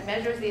that, right? That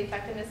measures the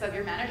effectiveness of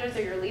your managers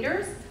or your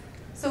leaders.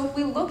 So if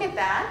we look at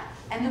that,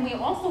 and then we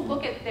also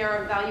look at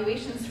their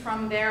evaluations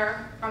from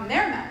their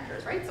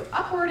managers, right? So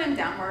upward and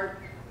downward,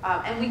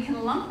 and we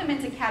can lump them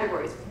into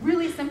categories.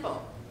 Really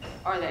simple.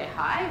 Are they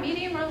high,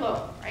 medium, or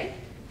low, right?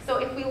 So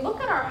if we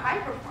look at our high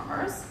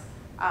performers,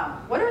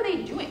 what are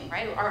they doing,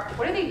 right?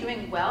 What are they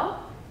doing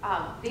well?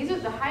 These are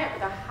the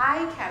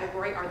high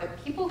category are the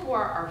people who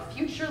are our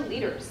future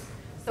leaders.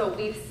 So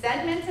we've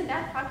segmented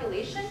that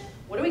population.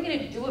 What are we going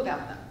to do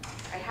about them?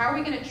 Right? How are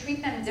we going to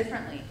treat them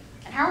differently?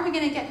 And how are we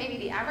going to get maybe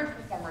the average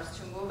performers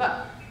to move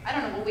up? I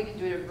don't know what we can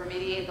do to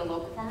remediate the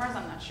low performers.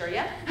 I'm not sure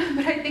yet.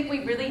 But I think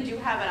we really do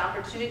have an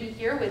opportunity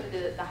here with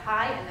the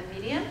high and the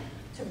medium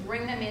to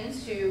bring them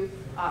into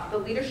the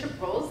leadership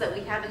roles that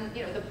we have in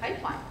the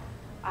pipeline.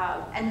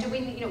 And do we,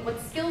 what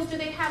skills do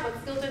they have?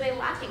 What skills are they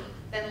lacking?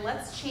 Then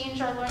let's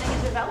change our learning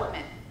and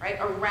development, right,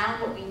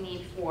 around what we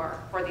need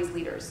for these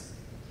leaders.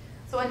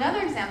 So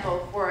another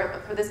example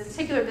for this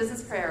particular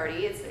business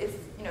priority is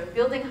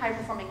building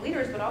high-performing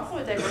leaders, but also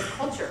a diverse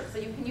culture. So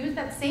you can use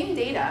that same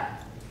data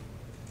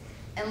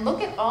and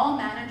look at all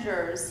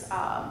managers'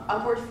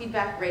 upward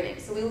feedback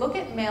ratings. So we look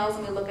at males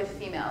and we look at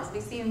females. We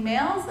see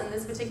males in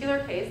this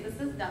particular case. This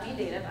is dummy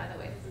data, by the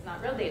way. This is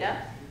not real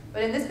data.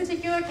 But in this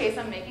particular case,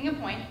 I'm making a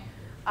point.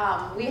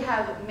 We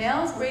have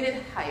males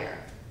rated higher.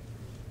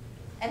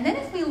 And then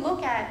if we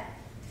look at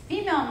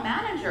female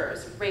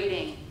managers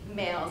rating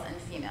males and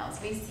females,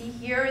 we see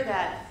here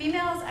that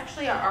females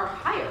actually are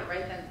higher,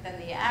 right, than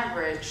the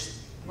average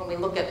when we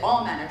look at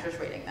all managers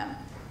rating them.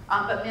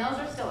 But males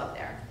are still up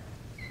there.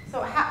 So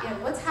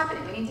what's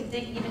happening? We need to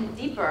dig even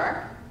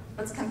deeper.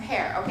 Let's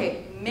compare.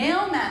 Okay,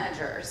 male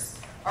managers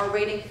are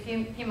rating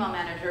female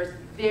managers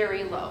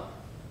very low.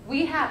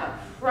 We have a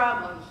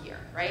problem here,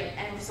 right?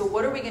 And so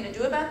what are we going to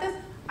do about this?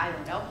 I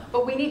don't know,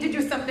 but we need to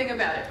do something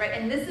about it, right?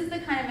 And this is the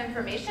kind of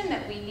information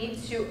that we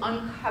need to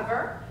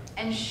uncover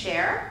and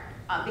share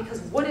because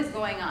what is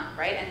going on,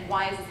 right? And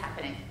why is this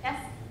happening? Yes?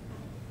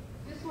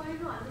 Just wanted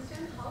to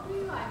understand, how do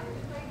you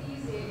identify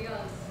these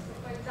areas?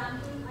 For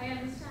example, I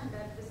understand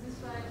that business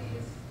strategy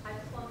is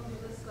high-performing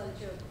business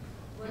culture,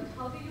 but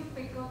how do you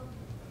pick up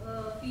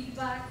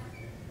feedback,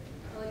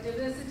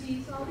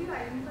 diversity? So how do you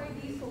identify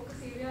these focus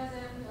areas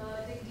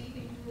and dig deep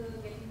into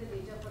getting the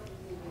data for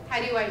these areas? How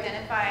do you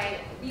identify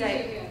these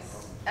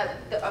areas?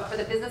 For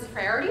the business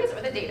priorities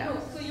or the data?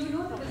 No, so you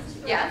know the business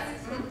priorities,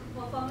 yes.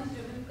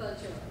 performance-driven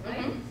culture,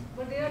 right?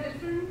 But there are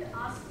different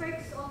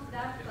aspects of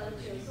that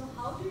culture. So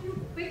how do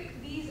you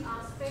pick these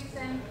aspects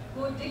and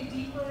go dig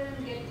deeper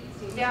and get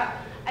these data?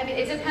 Yeah, I mean,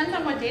 it depends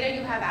on what data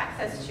you have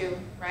access to,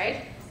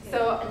 right?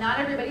 So not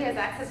everybody has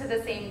access to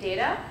the same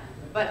data,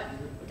 but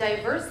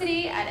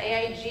diversity at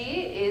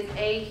AIG is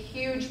a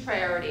huge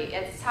priority.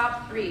 It's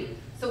top 3.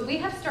 So we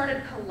have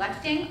started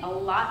collecting a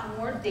lot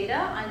more data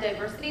on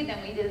diversity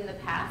than we did in the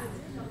past.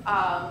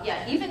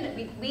 Yeah,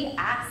 even we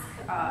ask,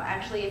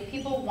 actually, if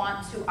people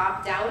want to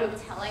opt out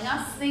of telling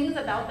us things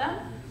about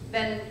them,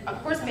 then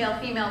of course male,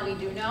 female, we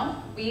do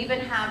know. We even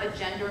have a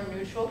gender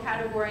neutral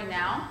category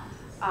now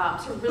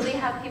to really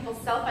have people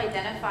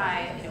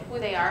self-identify who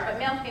they are, but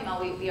male, female,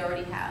 we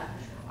already have.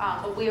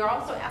 But we are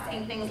also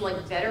asking things like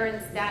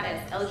veteran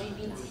status,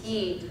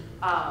 LGBT,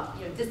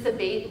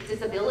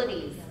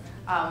 disabilities,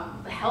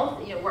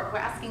 health. We're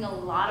asking a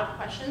lot of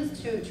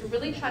questions to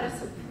really try to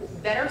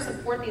better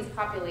support these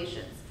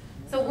populations.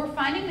 So we're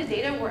finding the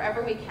data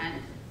wherever we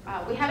can.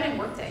 We have it in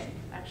Workday,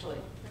 actually,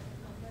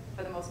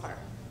 for the most part.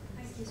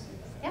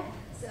 Yeah.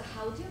 So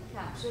how do you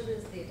capture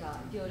this data?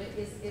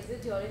 Is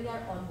it during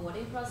their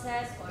onboarding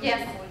process, or yes.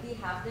 do you already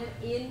have them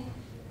in?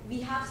 We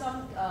have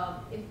some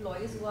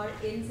employees who are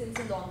in since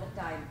a longer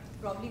time.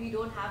 Probably we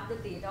don't have the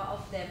data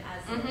of them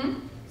as yet.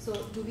 So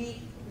do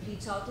we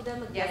reach out to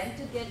them again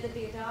to get the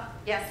data?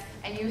 Yes,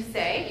 and you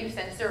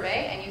send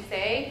survey, and you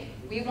say,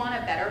 we want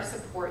to better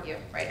support you,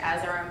 right,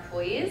 as our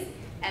employees.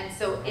 And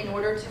so in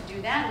order to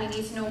do that, we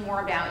need to know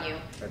more about you.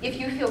 If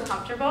you feel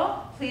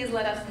comfortable, please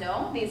let us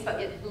know.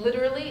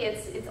 Literally,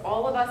 it's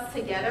all of us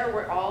together.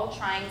 We're all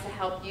trying to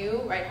help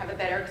you, right, have a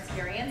better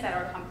experience at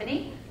our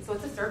company. So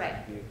it's a survey.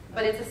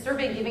 But it's a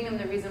survey giving them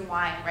the reason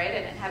why, right,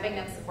 and having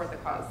them support the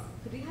cause.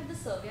 Could we have the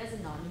survey as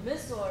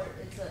anonymous, or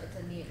it's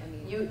a name? I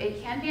mean,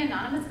 it can be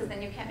anonymous because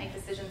then you can't make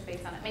decisions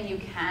based on it. I mean, you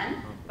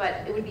can,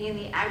 but it would be in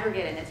the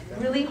aggregate, and it's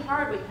really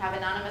hard when you have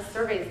anonymous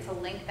surveys to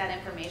link that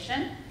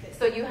information.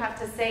 So you have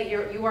to say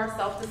you are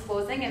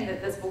self-disclosing, and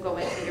that this will go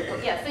into your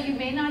book. Yeah, so you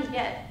may not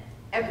get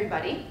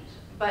everybody,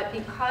 but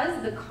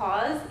because the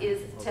cause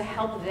is to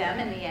help them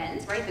in the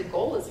end, right? The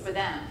goal is for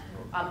them.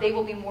 They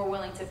will be more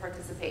willing to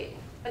participate.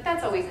 But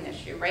that's always an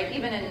issue, right?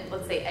 Even in,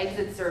 let's say,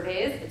 exit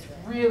surveys, it's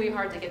really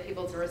hard to get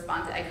people to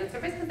respond to exit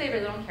surveys because they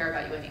really don't care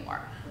about you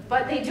anymore.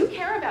 But they do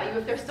care about you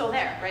if they're still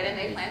there, right? And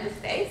they plan to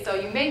stay, so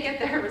you may get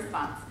their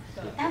response.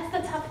 That's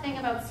the tough thing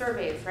about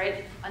surveys,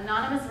 right?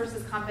 Anonymous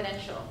versus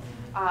confidential.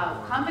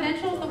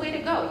 Confidential is the way to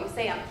go. You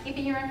say, I'm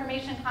keeping your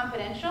information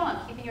confidential,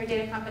 I'm keeping your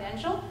data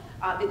confidential,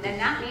 then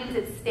that means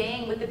it's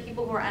staying with the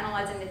people who are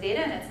analyzing the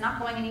data, and it's not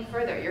going any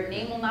further. Your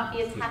name will not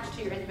be attached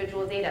to your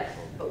individual data.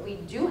 But we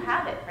do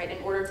have it, right,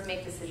 in order to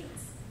make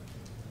decisions.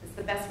 It's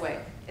the best way.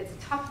 It's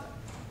tough.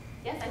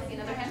 Yes, I see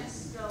another hand. I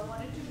just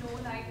wanted to know,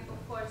 like,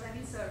 of course,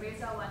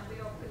 surveys are one way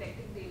of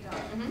collecting data.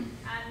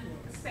 And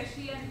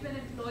especially if an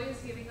employee is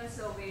giving a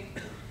survey,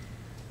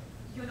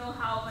 you know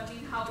how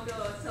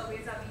the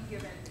surveys are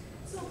being given.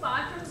 So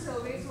apart from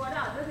surveys, what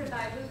are other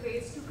reliable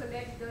ways to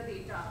collect the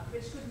data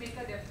which could make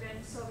a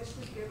difference or which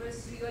could give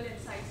us real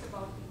insights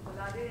about people?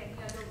 Are there any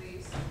other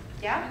ways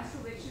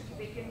through which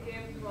they can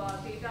give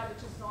data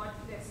which is not,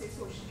 let's say,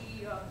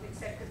 socially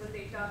acceptable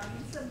data,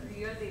 some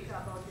real data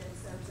about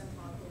themselves and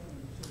about them?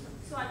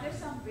 So are there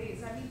some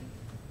ways? I mean,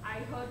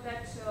 I heard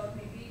that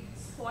maybe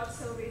spot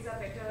surveys are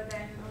better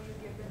than you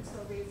give them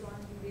surveys on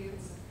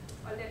emails,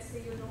 or let's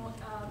say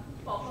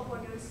pop up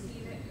on your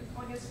screen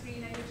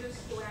and you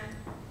just go and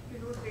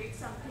rate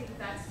something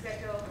that's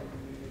better.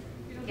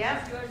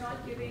 Because you're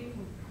not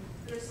giving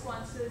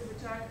responses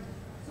which are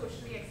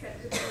socially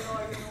acceptable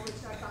or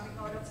which are coming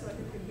out of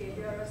certain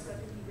behavior or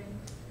certain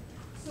event.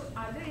 So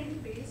are there any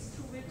ways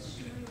through which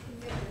you can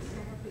get this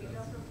kind of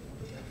data from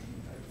people?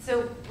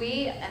 So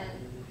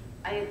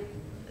I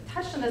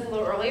touched on this a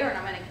little earlier, and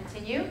I'm going to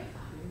continue.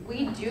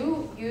 We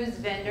do use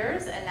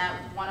vendors, and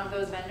that one of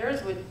those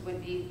vendors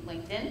would be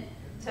LinkedIn,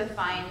 to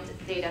find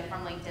data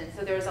from LinkedIn.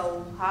 So there's a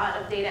lot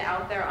of data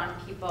out there on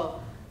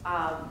people,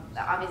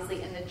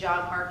 obviously in the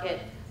job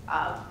market.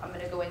 I'm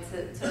going to go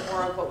into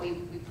more of what we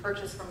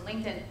purchase from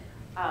LinkedIn,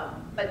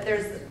 but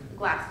there's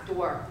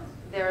Glassdoor.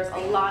 There's a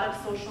lot of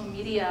social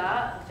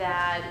media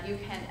that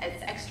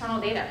it's external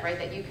data, right,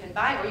 that you can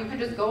buy, or you can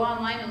just go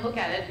online and look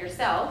at it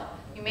yourself.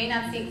 You may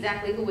not see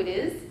exactly who it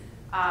is,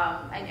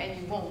 and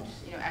you won't,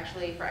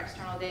 actually for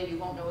external data, you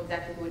won't know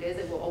exactly who it is.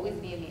 It will always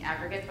be in the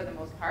aggregate for the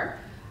most part.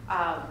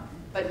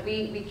 But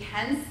we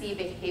can see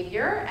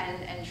behavior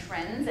and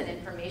trends and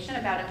information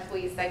about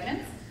employee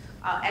segments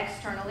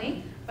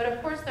externally. But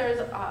of course,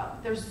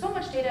 there's so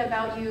much data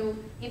about you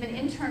even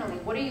internally.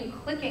 What are you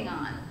clicking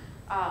on,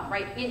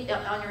 right,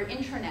 on your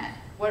intranet?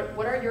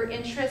 What are your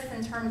interests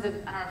in terms of,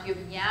 I don't know if you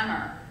have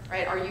Yammer,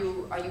 right? Are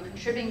you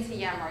contributing to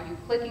Yammer? Are you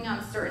clicking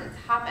on certain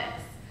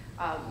topics?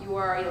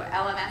 Your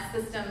LMS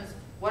systems.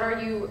 What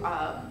are you,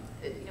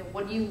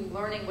 what are you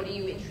learning? What are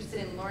you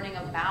interested in learning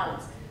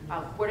about?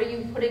 What are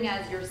you putting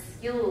as your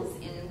skills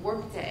in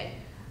Workday,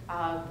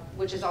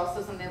 which is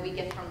also something that we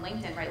get from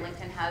LinkedIn, right?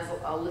 LinkedIn has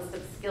a list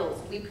of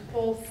skills. We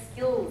pull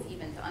skills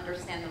even to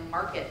understand the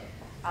market.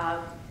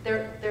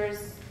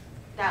 There's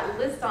that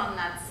list on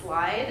that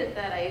slide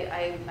that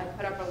I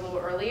put up a little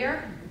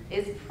earlier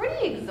is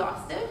pretty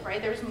exhaustive,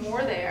 right? There's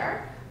more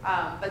there,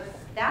 but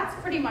that's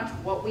pretty much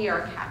what we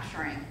are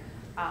capturing.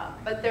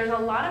 But there's a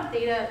lot of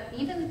data,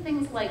 even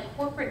things like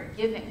corporate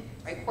giving,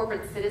 right?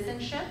 Corporate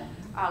citizenship.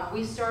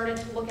 We started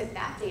to look at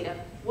that data.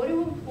 What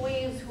do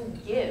employees who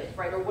give,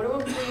 right? Or what do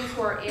employees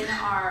who are in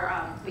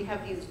our, we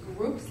have these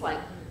groups like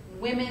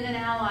Women and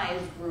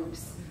Allies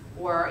groups,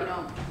 or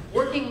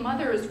working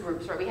mothers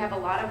groups, right? We have a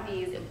lot of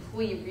these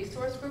employee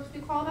resource groups,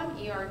 we call them,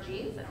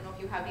 ERGs. I don't know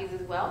if you have these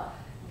as well.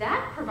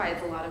 That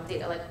provides a lot of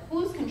data, like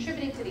who's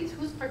contributing to these,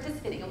 who's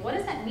participating, and what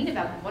does that mean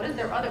about them? What is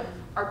their other,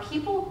 are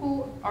people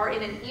who are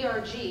in an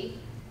ERG,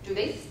 do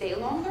they stay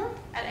longer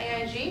at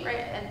AIG, right?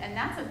 And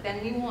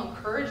then we will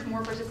encourage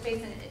more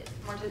participation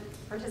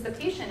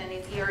in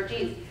these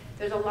ERGs.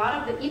 There's a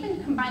lot of,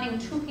 even combining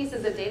two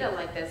pieces of data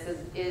like this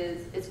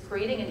is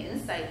creating an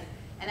insight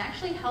and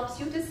actually helps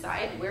you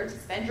decide where to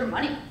spend your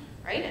money,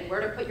 right? And where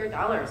to put your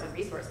dollars and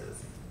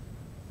resources.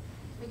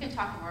 We can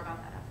talk more about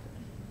that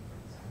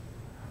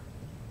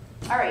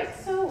after. All right,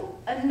 so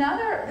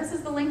this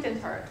is the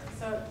LinkedIn part,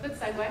 so good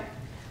segue.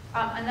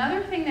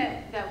 Another thing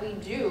that we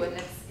do, and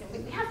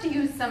we have to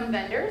use some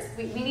vendors,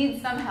 we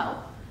need some help,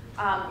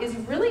 is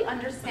really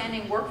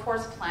understanding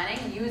workforce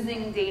planning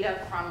using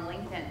data from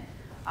LinkedIn.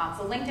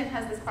 So LinkedIn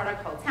has this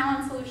product called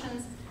Talent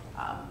Solutions.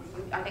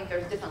 I think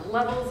there's different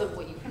levels of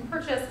what you can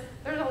purchase.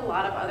 There's a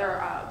lot of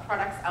other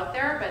products out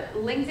there,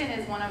 but LinkedIn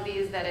is one of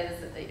these that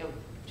is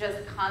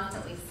just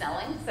constantly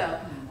selling. So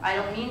I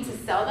don't mean to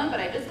sell them, but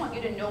I just want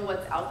you to know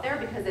what's out there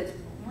because it's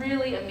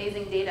really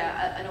amazing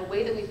data in a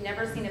way that we've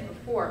never seen it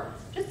before.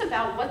 Just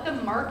about what the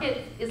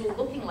market is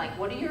looking like.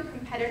 What are your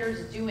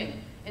competitors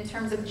doing in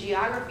terms of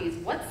geographies?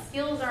 What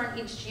skills are in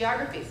each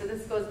geography? So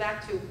this goes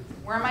back to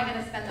where am I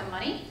going to spend the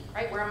money,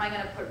 right? Where am I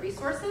going to put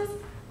resources?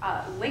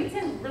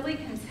 LinkedIn really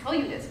can tell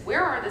you this.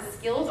 Where are the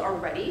skills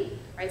already,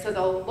 right? So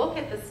they'll look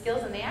at the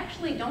skills, and they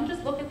actually don't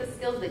just look at the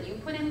skills that you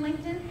put in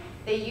LinkedIn.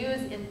 They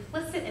use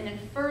implicit and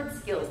inferred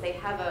skills. They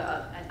have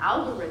an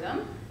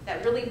algorithm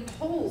that really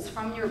pulls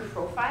from your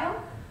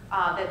profile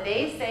that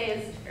they say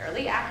is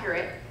fairly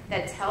accurate,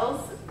 that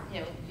tells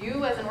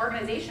you as an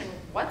organization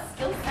what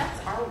skill sets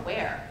are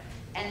where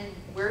and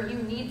where you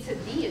need to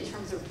be in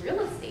terms of real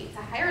estate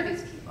to hire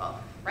these people,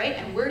 right?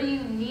 And where do you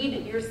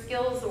need your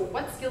skills, or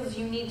what skills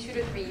you need 2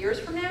 to 3 years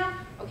from now?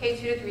 Okay,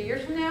 2 to 3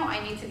 years from now,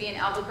 I need to be in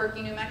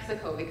Albuquerque, New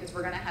Mexico, because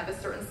we're going to have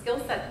a certain skill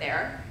set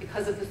there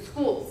because of the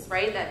schools,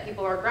 right, that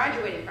people are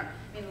graduating from.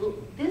 I mean,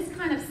 this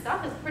kind of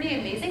stuff is pretty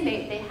amazing.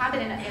 They have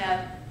it in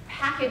a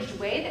packaged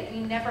way that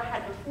we never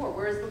had before.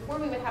 Whereas before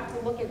we would have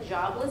to look at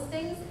job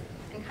listings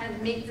and kind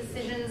of make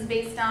decisions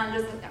based on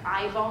just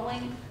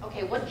eyeballing,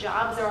 okay, what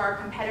jobs are our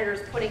competitors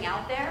putting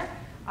out there?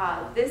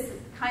 This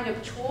kind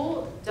of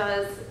tool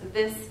does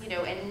this,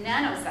 in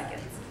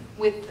nanoseconds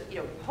with,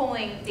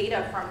 pulling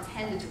data from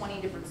 10 to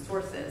 20 different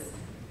sources.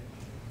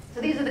 So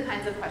these are the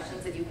kinds of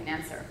questions that you can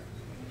answer.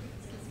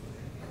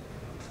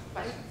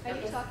 Are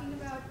you talking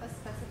about a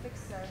specific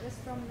service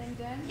from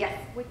LinkedIn? Yes.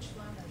 Which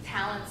one?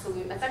 Talent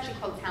Solutions. That's actually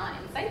called Talent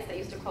Insights. They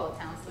used to call it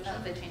Talent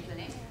Solutions. They changed the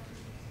name.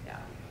 Yeah.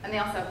 And they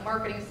also have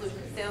Marketing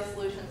Solutions, Sales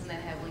Solutions, and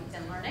then they have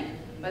LinkedIn Learning.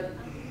 But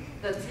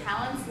the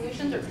Talent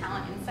Solutions or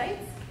Talent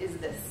Insights is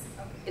this.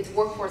 It's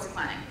workforce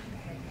planning.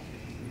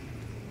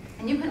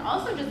 And you can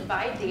also just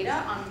buy data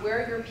on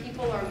where your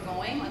people are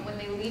going, like when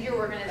they leave your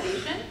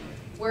organization,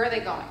 where are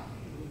they going?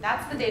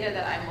 That's the data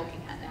that I'm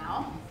looking at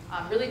now.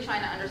 I'm really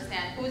trying to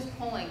understand who's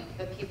pulling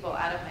the people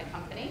out of my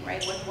company,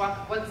 right?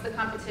 What's the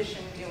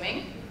competition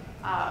doing?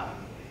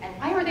 And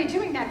why are they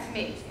doing that to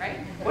me, right?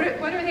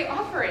 What are they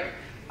offering?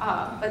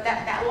 But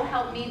that will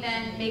help me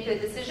then make a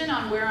decision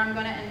on where I'm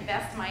going to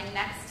invest my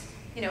next,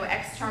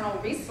 external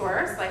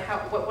resource. Like,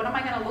 what am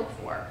I going to look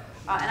for?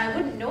 And I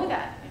wouldn't know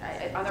that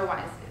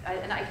otherwise.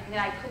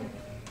 I could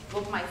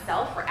look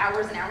myself for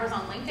hours and hours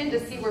on LinkedIn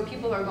to see where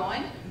people are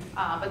going.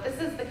 But this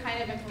is the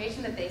kind of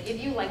information that they give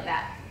you like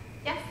that.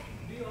 Yes?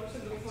 Do you also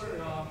look for a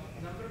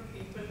number of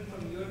people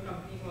from your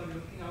company who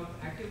are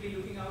actively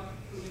looking out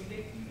through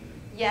LinkedIn?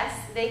 Yes,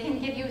 they can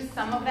give you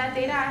some of that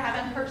data. I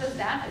haven't purchased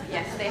that, but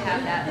yes, they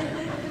have that.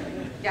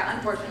 Yeah,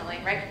 unfortunately,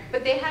 right?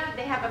 But they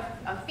have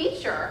a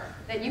feature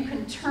that you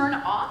can turn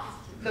off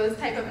those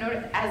type of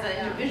as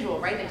an individual,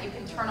 right? That you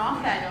can turn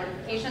off that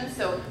notification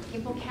so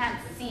people can't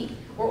see,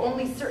 or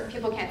only certain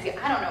people can't see.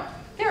 I don't know.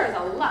 There is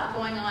a lot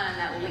going on in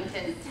that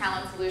LinkedIn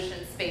Talent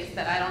Solutions space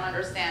that I don't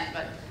understand,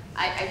 but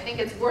I think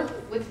it's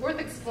worth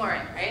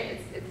exploring, right?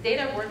 It's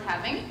data worth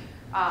having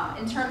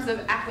in terms of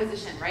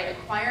acquisition, right?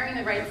 Acquiring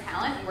the right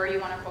talent and where you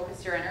want to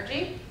focus your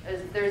energy.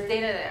 There's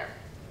data there.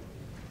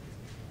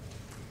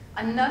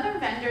 Another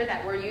vendor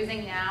that we're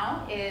using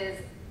now is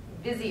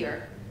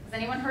Visier. Has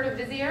anyone heard of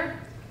Visier?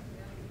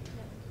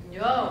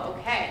 No,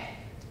 okay.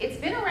 It's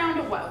been around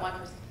a while,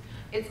 1%.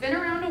 It's been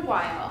around a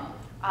while.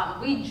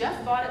 We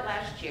just bought it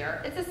last year.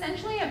 It's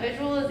essentially a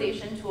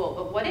visualization tool,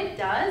 but what it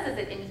does is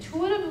it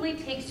intuitively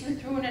takes you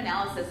through an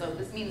analysis. So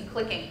this means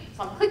clicking.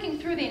 So I'm clicking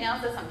through the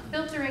analysis, I'm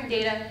filtering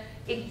data.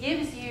 It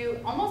gives you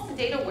almost a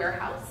data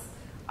warehouse,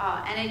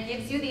 and it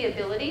gives you the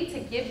ability to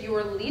give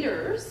your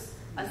leaders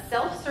a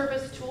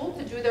self-service tool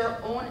to do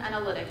their own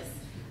analytics.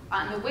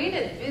 The way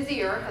that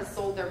Visier has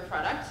sold their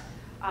product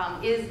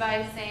is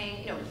by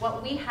saying,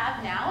 what we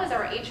have now is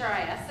our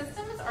HRIS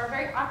systems are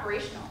very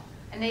operational,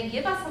 and they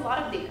give us a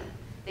lot of data.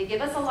 They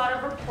give us a lot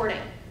of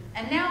reporting.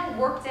 And now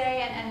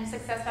Workday and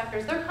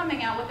SuccessFactors, they're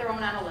coming out with their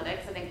own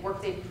analytics. I think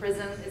Workday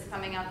Prism is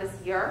coming out this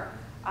year.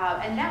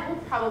 And that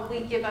will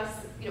probably give us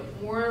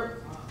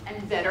more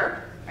and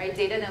better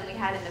data than we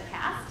had in the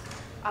past.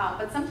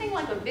 But something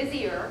like a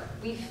Visier,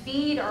 we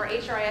feed our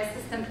HRIS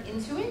system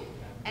into it,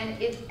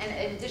 and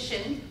in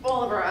addition,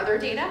 all of our other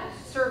data,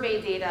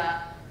 survey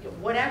data,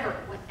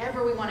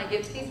 whatever we want to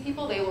give to these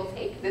people, they will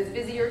take. This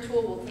Visier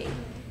tool will take.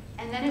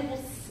 And then it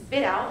will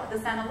spit out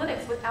this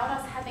analytics without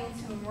us having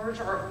to merge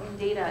our own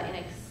data in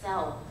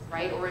Excel,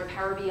 or in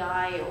Power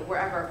BI or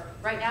wherever.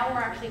 Right now,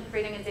 we're actually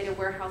creating a data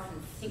warehouse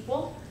in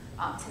SQL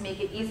to make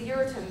it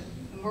easier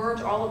to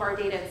merge all of our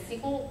data in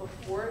SQL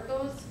before it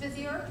goes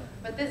Visier.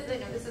 But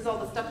this is all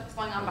the stuff that's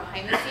going on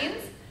behind the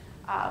scenes.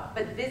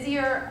 But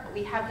Visier,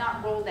 we have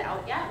not rolled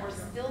out yet. We're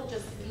still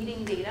just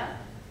feeding data.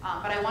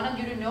 But I wanted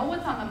you to know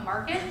what's on the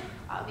market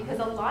because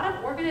a lot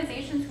of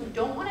organizations who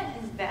don't want to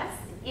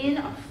invest in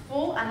a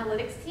full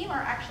analytics team are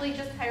actually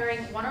just hiring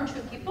 1 or 2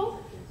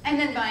 people and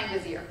then buying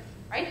Visier,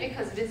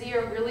 Because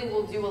Visier really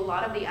will do a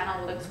lot of the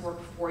analytics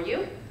work for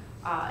you,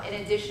 in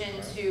addition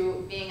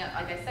to being,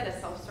 like I said, a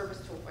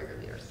self-service tool for your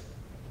leaders.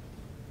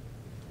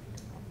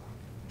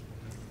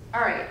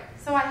 All right,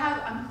 so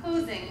I'm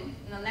closing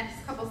in the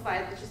next couple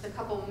slides with just a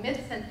couple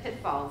myths and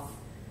pitfalls,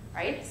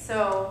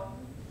 So,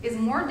 is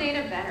more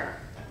data better?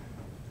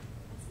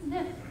 That's a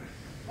myth.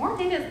 More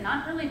data is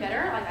not really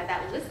better. Like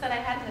that list that I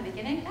had in the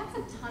beginning, that's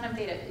a ton of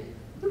data.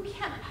 You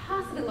can't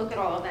possibly look at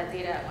all of that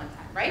data at one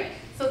time,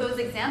 So those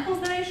examples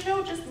that I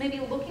showed, just maybe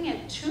looking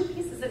at 2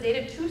 pieces of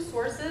data, 2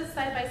 sources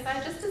side by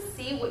side, just to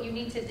see what you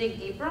need to dig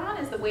deeper on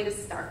is the way to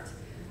start.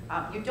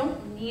 You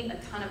don't need a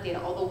ton of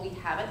data, although we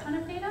have a ton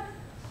of data.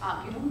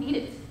 You don't need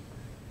it.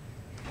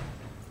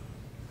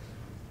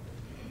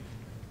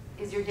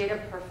 Is your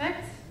data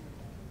perfect?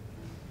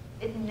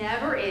 It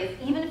never is.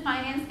 Even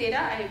finance data,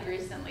 I have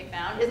recently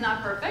found, is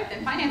not perfect.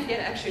 And finance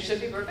data actually should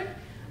be perfect,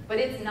 but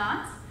it's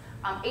not.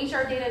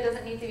 HR data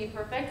doesn't need to be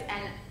perfect.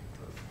 And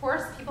of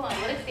course, people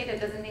analytics data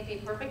doesn't need to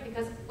be perfect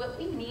because what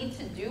we need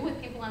to do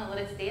with people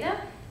analytics data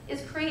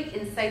is create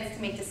insights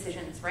to make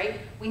decisions,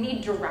 We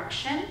need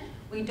direction.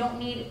 We don't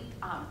need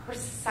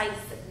precise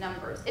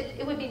numbers.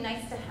 It would be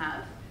nice to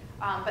have,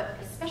 but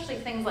especially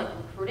things like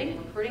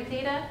recruiting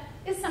data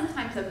is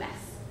sometimes a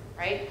mess.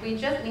 We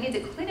need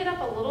to clean it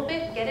up a little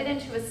bit, get it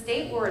into a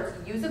state where it's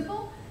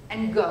usable,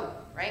 and go.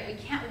 We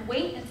can't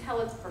wait until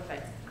it's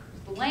perfect.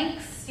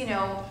 Blanks,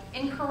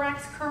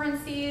 incorrect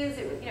currencies.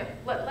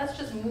 Let's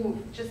just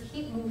move. Just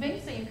keep moving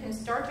so you can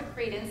start to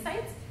create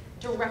insights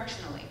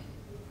directionally.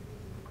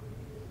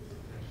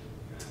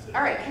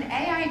 All right, can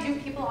AI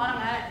do people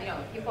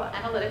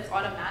analytics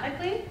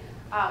automatically?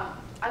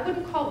 I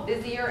wouldn't call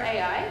Visier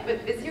AI,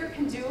 but Visier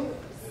can do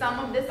some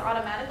of this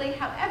automatically.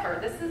 However,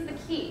 this is the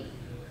key.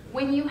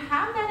 When you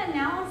have that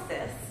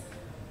analysis,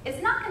 it's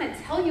not going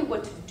to tell you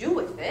what to do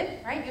with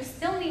it, You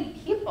still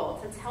need people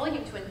to tell you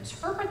to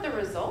interpret the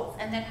results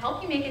and then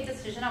help you make a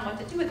decision on what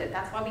to do with it.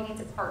 That's why we need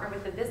to partner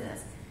with the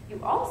business. You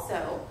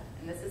also,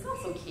 and this is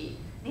also key,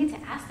 need to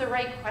ask the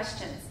right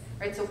questions,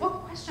 So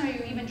what question are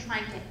you even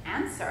trying to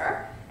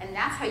answer? And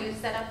that's how you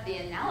set up the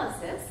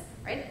analysis,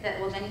 That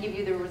will then give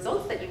you the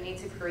results that you need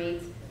to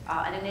create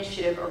an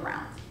initiative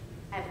around.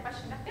 I have a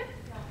question back there.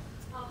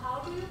 How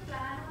do you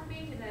plan on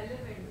being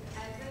relevant?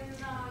 As in,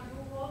 you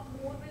work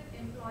more with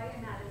employee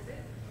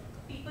analysis,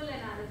 people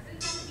analysis,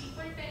 and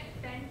people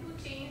tend to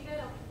change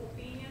their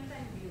opinions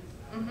and views.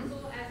 So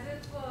as if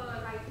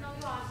right now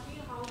you ask me,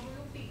 how do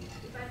you feel?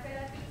 If I say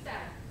I feel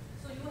sad,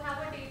 so you have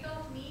a data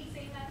of me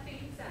saying I'm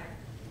feeling sad.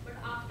 But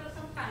after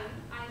some time,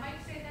 I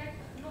might say that,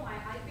 no, I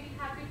feel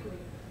happy to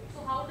it. So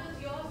how does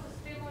your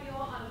system or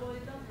your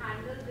algorithm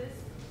handle this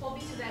for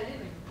being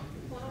relevant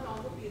for a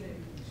longer period?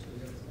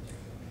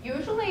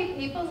 Usually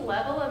people's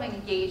level of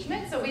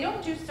engagement, so we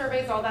don't do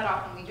surveys all that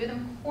often. We do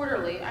them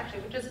quarterly,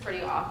 actually, which is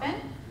pretty often.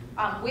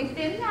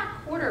 Within that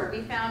quarter,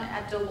 we found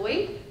at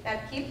Deloitte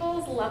that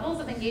people's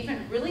levels of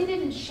engagement really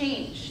didn't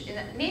change,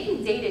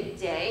 maybe day to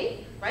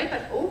day,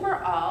 But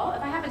overall,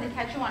 if I happen to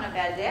catch you on a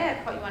bad day,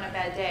 I caught you on a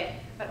bad day.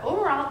 But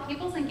overall,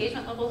 people's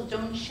engagement levels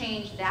don't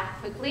change that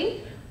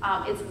quickly.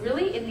 It's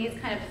really in these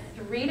kind of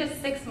 3 to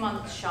 6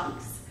 month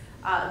chunks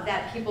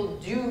that people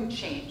do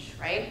change,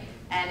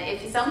 And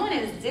if someone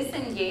is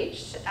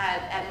disengaged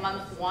at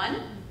month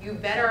 1, you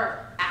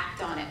better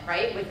act on it,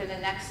 within the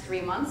next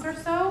 3 months or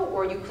so,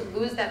 or you could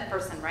lose that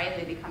person,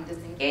 And they become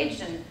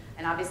disengaged, and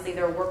obviously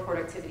their work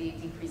productivity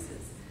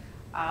decreases.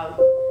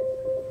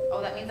 Oh,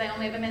 that means I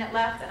only have a minute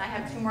left, and I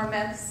have 2 more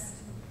myths.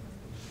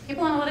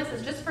 People analytics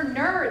is just for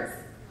nerds.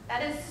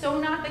 That is so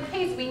not the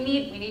case. We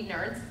need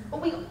nerds,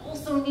 but we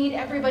also need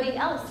everybody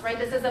else,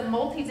 This is a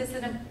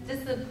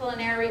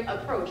multidisciplinary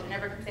approach. I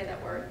never can say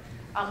that word.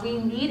 We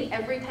need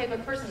every type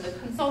of person, the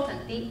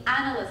consultant, the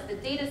analyst, the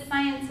data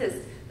scientist,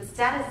 the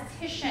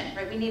statistician,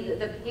 We need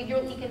the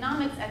behavioral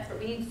economics expert.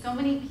 We need so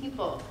many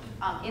people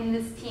in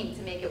this team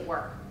to make it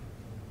work.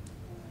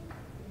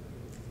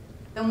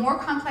 The more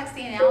complex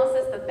the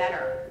analysis, the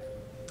better.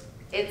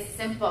 It's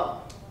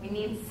simple. We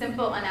need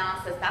simple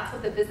analysis. That's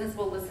what the business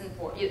will listen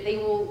for. They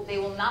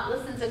will not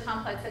listen to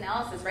complex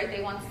analysis, right?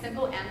 They want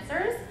simple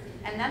answers,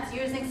 and that's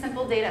using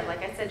simple data.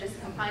 Like I said, just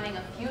combining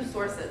a few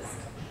sources.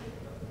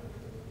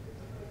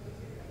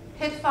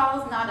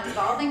 Pitfalls not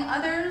involving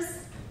others,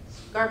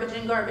 garbage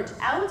in, garbage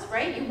out,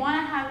 right? You want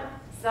to have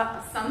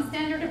some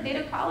standard of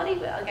data quality,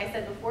 but like I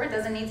said before, it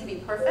doesn't need to be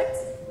perfect.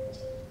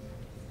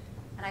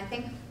 And I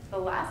think the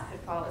last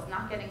pitfall is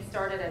not getting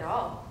started at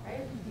all,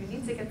 right? You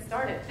need to get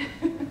started.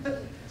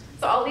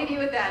 So I'll leave you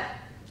with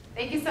that.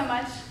 Thank you so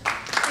much.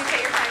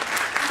 Appreciate your time.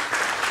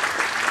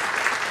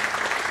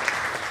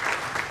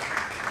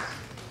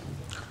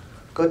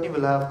 Courtney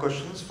will have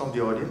questions from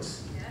the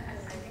audience. Yeah, I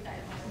think I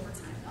have more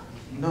time.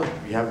 No,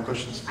 we have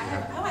questions. I'm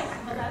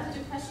allowed to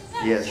do questions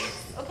now?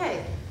 Yes.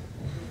 Okay.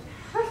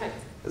 Perfect.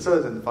 This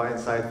was a fine,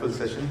 insightful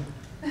session.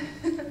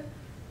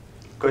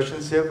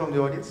 Questions here from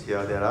the audience?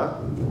 Yeah, there are.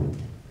 In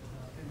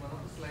one of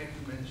the slides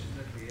you mentioned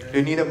that AI... Do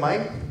you need a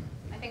mic?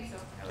 I think so.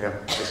 Yeah.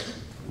 Yes.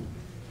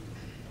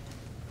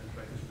 I'll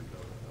try to speak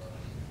louder.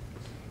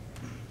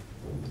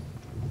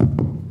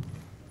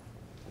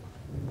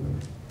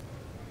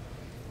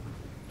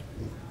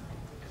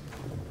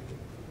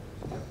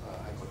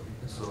 Hi, Courtney.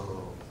 So,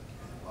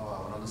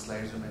 one of the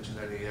slides you mentioned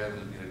that AI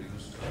will be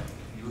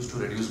used to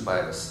reduce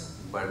bias,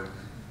 but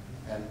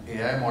an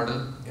AI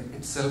model in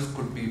itself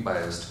could be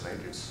biased,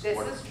 right? This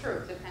is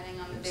true, depending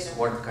on the data. It's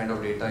what kind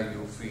of data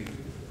you feed.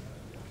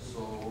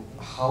 So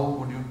how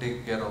would you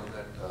take care of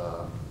that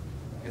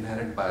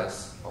inherent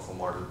bias of a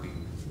model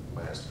being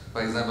biased?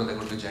 For example, there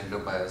could be gender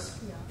bias,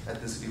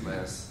 ethnicity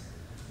bias,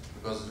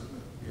 because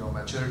your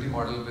maturity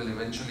model will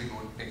eventually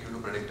take you to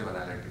predictive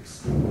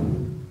analytics.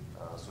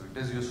 So it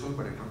is useful,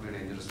 but it would be a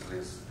dangerous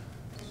place.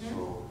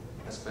 So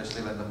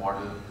especially when the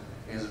model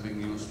is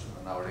being used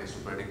nowadays to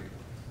predict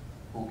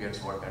who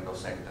gets what kind of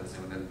sentence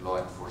even in law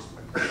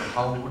enforcement. So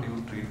how would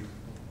you treat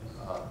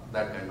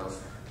that kind of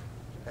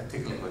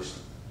ethical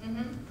question?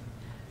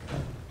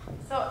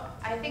 So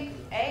I think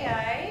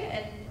AI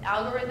and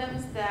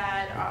algorithms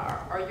that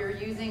you're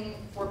using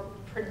for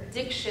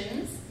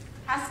predictions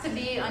has to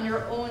be on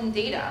your own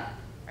data,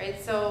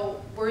 right?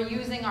 So we're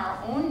using our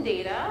own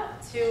data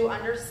to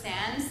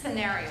understand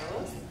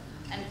scenarios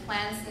and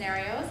plan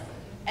scenarios,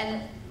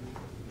 and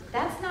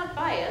that's not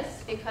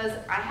biased because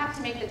I have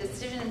to make the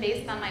decision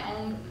based on my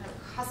own kind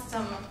of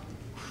custom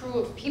crew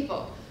of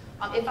people.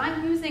 If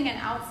I'm using an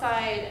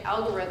outside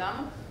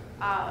algorithm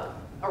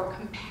or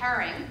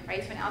comparing,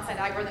 right, to an outside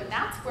algorithm,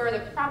 that's where the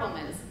problem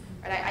is.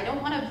 Right? I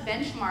don't want to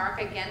benchmark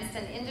against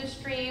an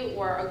industry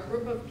or a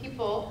group of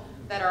people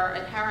that are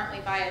inherently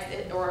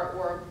biased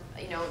or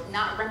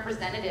not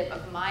representative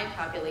of my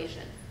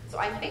population. So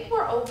I think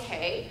we're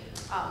okay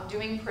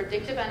doing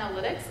predictive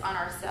analytics on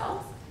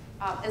ourselves.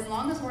 As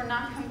long as we're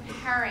not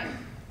comparing,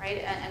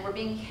 right, and we're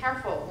being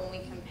careful when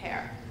we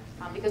compare,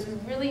 because we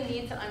really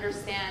need to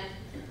understand,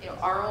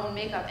 our own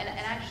makeup. And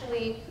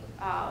actually,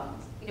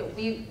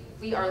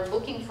 we are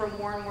looking for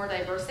more and more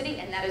diversity,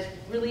 and that is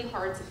really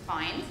hard to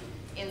find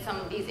in some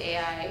of these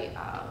AI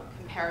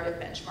comparative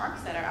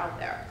benchmarks that are out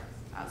there.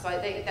 So I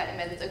think that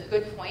it's a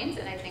good point,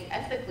 and I think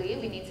ethically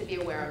we need to be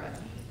aware of it.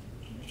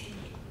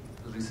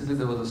 Recently,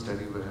 there was a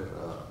study where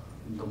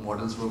the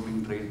models were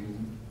being trained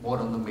more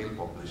on the male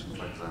population,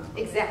 for example.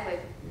 Exactly.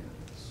 Yeah.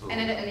 So And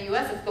in the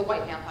US, it's the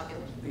white male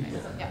population. Right? Yeah.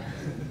 So, yeah.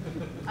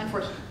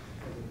 Unfortunately.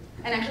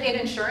 And actually in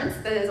insurance,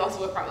 that is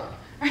also a problem.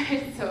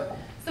 Right?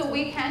 So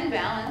we can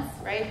balance,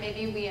 right?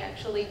 Maybe we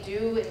actually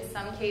do, in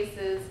some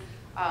cases,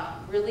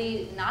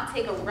 really not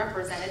take a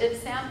representative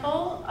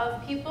sample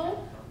of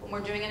people. When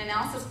we're doing an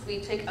analysis,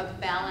 we take a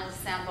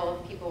balanced sample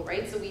of people,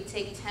 right? So we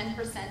take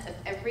 10% of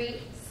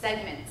every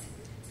segment.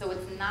 So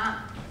it's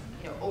not,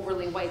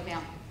 overly white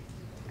male.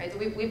 Right? So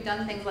we've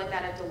done things like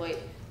that at Deloitte.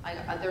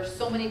 There's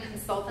so many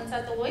consultants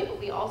at Deloitte, but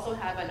we also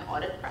have an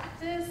audit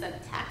practice and a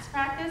tax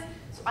practice.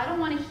 So I don't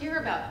want to hear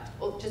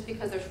about, just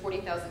because there's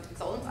 40,000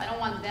 consultants, I don't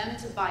want them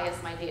to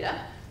bias my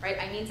data, right?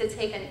 I need to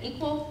take an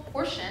equal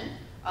portion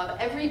of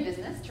every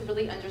business to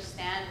really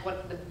understand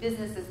what the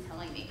business is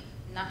telling me,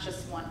 not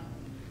just one.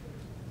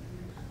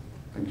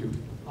 Thank you.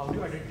 How do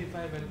you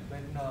identify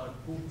when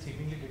two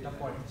seemingly data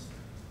points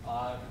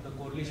are, the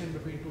correlation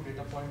between two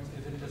data points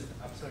isn't just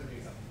abstract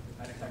data,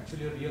 and it's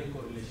actually a real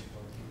correlation?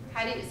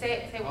 How do you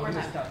say one more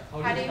time?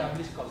 How do you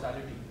establish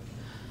causality?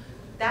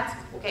 That's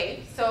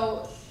okay.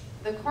 So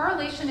the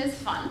correlation is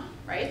fun,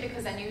 right?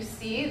 Because then you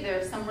see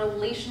there's some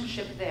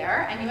relationship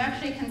there, and you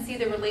actually can see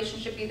the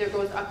relationship either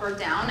goes up or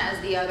down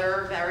as the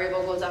other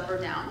variable goes up or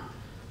down,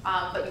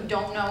 but you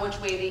don't know which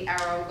way the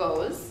arrow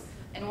goes.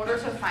 In order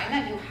to find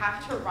that, you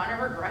have to run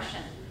a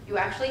regression. You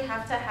actually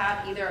have to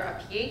have either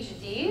a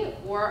PhD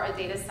or a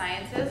data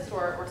scientist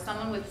or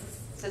someone with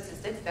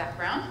statistics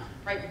background,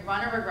 right,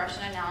 run a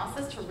regression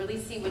analysis to really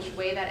see which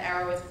way that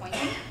arrow is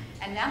pointing.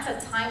 And that's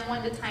a time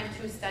 1 to time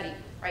 2 study,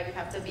 right? You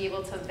have to be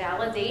able to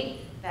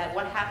validate that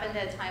what happened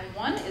at time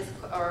 1 is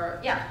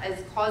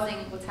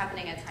causing what's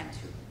happening at time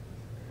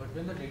 2. But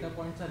when the data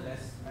points are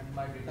less, and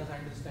my data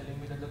scientist is telling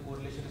me that the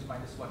correlation is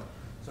 -1,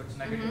 so it's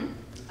negative.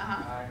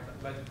 And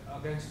when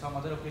against some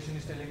other application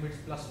is telling me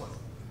it's +1.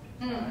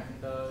 And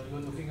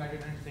you're looking at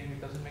it and saying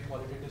it doesn't make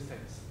qualitative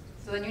sense.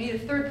 So then you need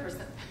a third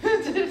person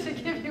to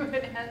give you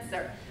an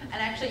answer. And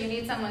actually you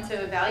need someone to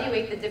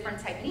evaluate the different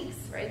techniques,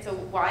 right? So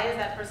why is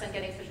that person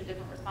getting such a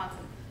different response?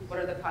 And what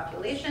are the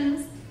populations?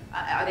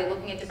 Are they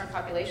looking at different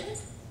populations?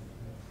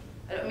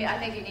 I mean, I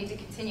think you need to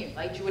continue,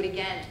 like do it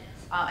again.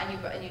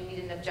 And you need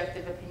an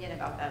objective opinion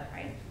about that,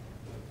 right?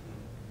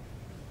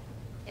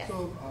 Yes. So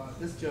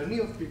this journey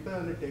of people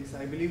analytics,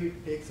 I believe it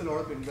takes a lot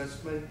of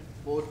investment,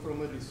 both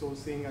from a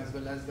resourcing as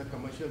well as the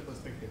commercial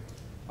perspective.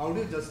 How do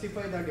you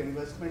justify that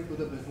investment to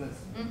the business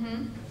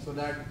so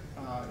that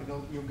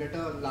you get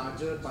a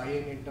larger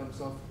buy-in in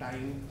terms of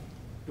time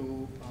to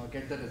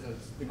get the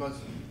results? Because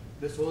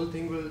this whole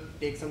thing will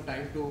take some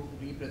time to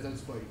reap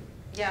results for you.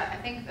 Yeah, I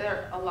think there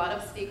are a lot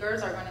of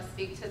speakers are going to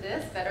speak to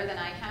this better than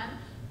I can,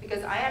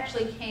 because I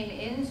actually came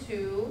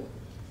into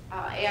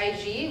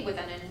AIG with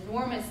an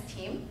enormous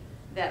team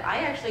that I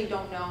actually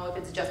don't know if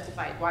it's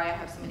justified why I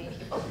have so many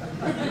people.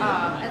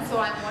 And so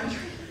I'm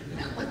wondering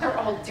what they're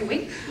all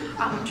doing.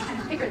 I'm trying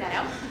to figure that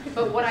out.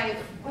 But what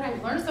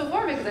I've learned so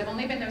far, because I've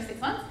only been there 6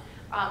 months,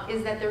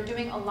 is that they're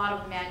doing a lot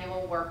of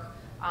manual work.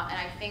 And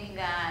I think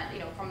that,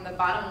 from the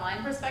bottom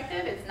line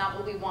perspective, it's not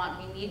what we want.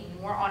 We need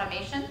more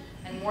automation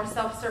and more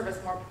self-service,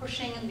 more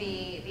pushing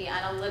the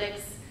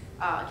analytics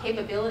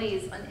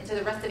capabilities into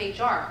the rest of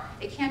HR.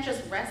 It can't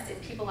just rest in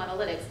people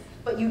analytics,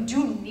 but you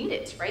do need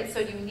it, right? So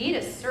you need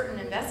a certain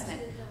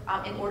investment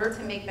in order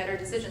to make better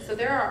decisions. So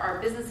there are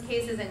business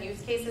cases and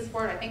use cases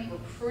for it. I think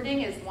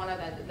recruiting is one of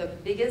the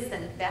biggest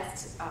and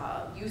best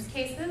use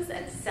cases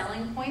and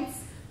selling points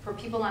for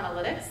people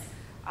analytics,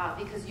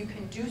 because you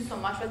can do so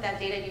much with that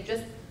data. You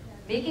just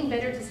making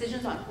better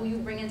decisions on who you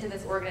bring into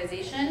this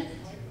organization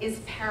is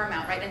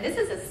paramount, right? And this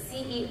is a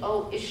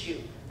CEO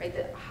issue, right?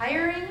 The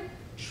hiring,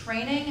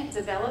 training,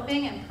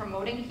 developing, and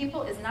promoting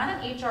people is not an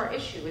HR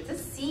issue. It's a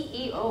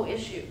CEO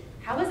issue.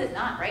 How is it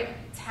not, right?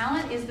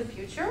 Talent is the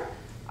future.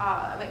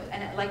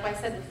 And like I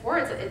said before,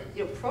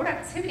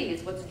 productivity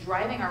is what's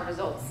driving our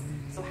results.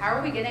 So how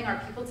are we getting our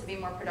people to be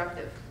more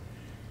productive?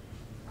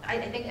 I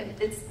think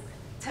it's,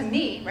 to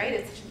me, right,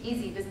 it's such an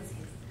easy business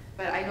case.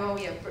 But I know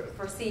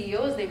for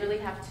CEOs, they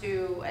really have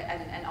to,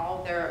 and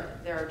all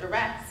their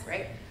directs,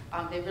 right,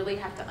 they really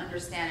have to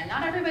understand. And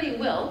not everybody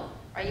will,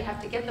 right? You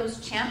have to get those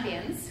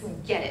champions who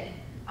get it.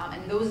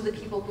 And those are the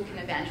people who can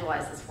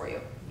evangelize this for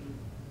you.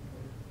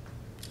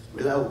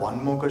 We'll have one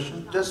more question,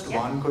 just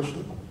one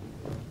question.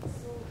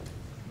 So,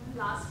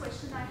 last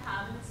question I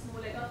have, and it's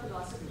more like a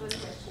philosophical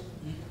question.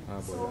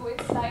 So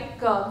it's like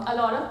a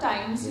lot of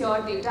times your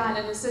data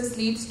analysis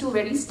leads to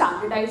very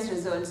standardized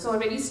results or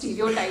very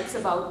stereotypes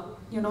about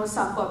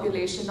some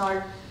population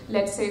or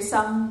let's say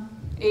some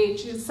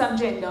age, some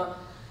gender.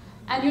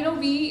 And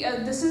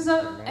this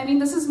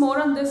is more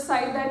on this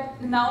side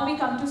that now we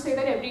come to say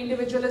that every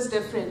individual is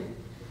different.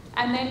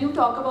 And then you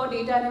talk about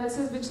data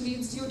analysis, which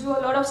leads you to a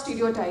lot of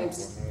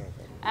stereotypes.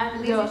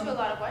 And leads you to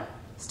a lot of what?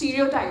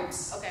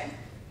 Stereotypes. Okay.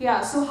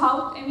 Yeah, so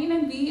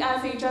and we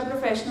as HR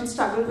professionals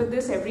struggle with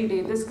this every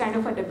day, this kind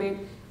of a debate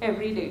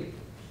every day.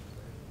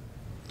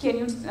 Can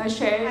you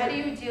share? How do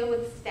you deal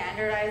with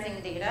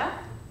standardizing data?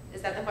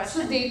 Is that the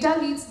question? So data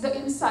leads the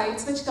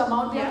insights which come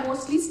out, they are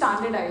mostly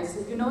standardized.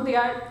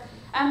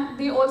 And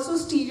they also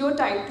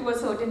stereotype to a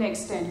certain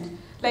extent.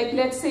 Like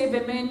let's say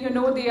women,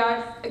 they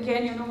are,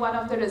 again, one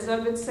of the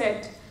results which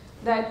said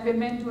that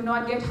women do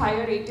not get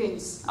higher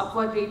ratings,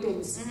 upward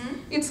ratings.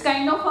 It's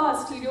kind of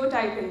a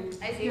stereotyping,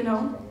 I see.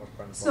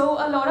 So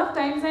a lot of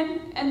times,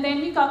 and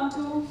then we come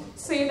to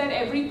say that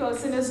every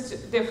person is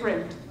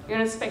different,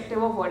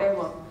 irrespective of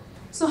whatever.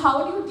 So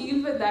how do you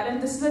deal with that?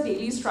 And this is a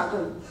daily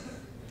struggle.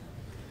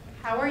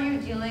 How are you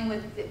dealing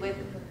with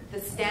the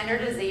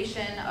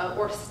standardization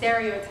or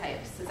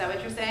stereotypes? Is that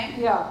what you're saying?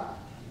 Yeah.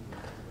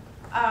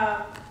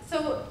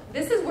 So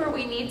this is where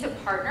we need to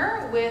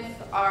partner with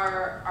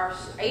our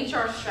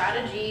HR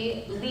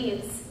strategy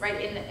leads, right?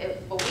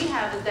 What we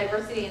have is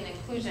diversity and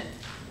inclusion,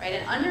 right?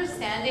 And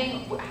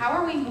understanding how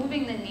are we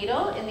moving the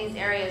needle in these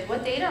areas?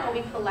 What data are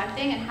we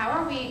collecting, and how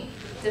are we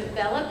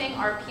developing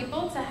our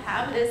people to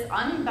have this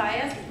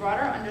unbiased,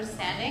 broader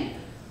understanding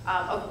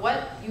of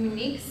what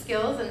unique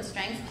skills and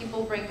strengths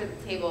people bring to the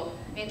table?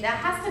 I mean, that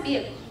has to be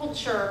a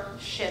culture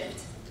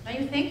shift, don't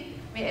you think?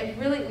 I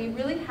mean, we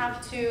really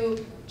have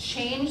to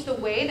change the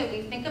way that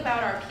we think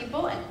about our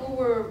people and who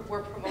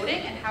we're promoting,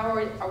 and how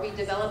are we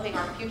developing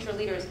our future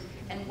leaders,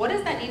 and what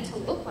does that need to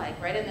look like,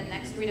 right, in the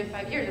next 3 to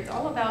 5 years? It's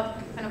all about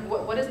kind of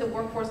what is the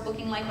workforce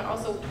looking like, but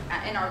also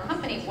in our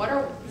company,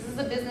 this is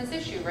a business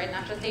issue, right,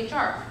 not just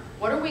HR.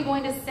 What are we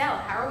going to sell?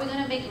 How are we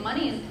going to make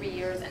money in 3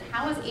 years? And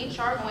how is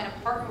HR going to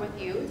partner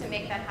with you to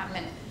make that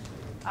happen?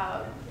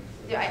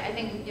 I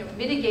think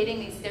mitigating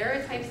these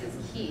stereotypes is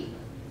key.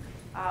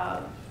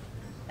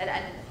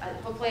 And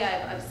hopefully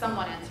I've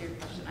somewhat answered your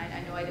question.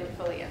 I know I didn't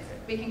fully answer it.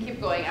 We can keep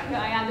going after.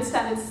 Yeah, I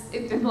understand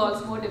it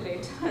involves more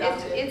debate.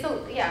 It's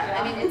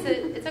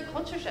a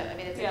culture shift. I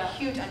mean, it's a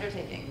huge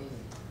undertaking.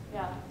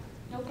 Yeah.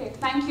 Okay.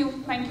 Thank you.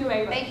 Thank you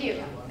very much. Thank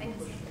you.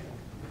 Thanks.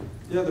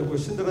 Yeah, the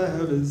question that I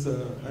have is,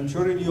 I'm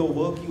sure in your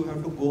work you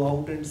have to go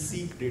out and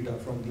seek data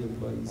from the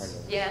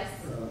employees. Yes.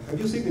 Have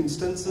you seen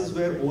instances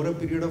where over a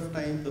period of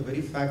time, the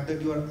very fact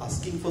that you are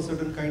asking for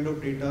certain kind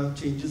of data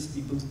changes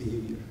people's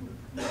behavior?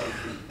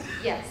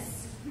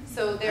 Yes.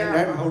 So there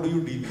and how do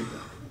you deal with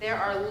that? There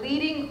are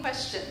leading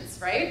questions,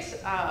 right?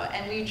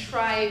 And we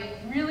try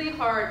really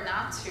hard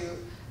not to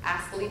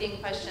ask leading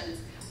questions.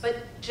 But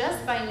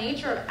just by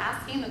nature of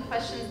asking the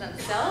questions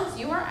themselves,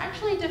 you are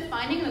actually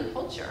defining the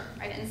culture,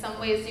 right? In some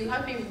ways, you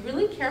have to be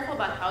really careful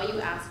about how you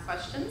ask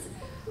questions,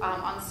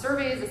 on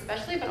surveys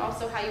especially, but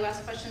also how you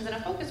ask questions in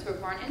a focus group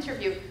or an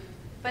interview.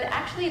 But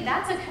actually,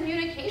 that's a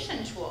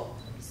communication tool.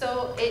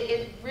 So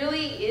it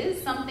really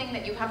is something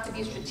that you have to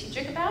be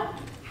strategic about.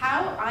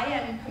 How I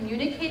am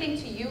communicating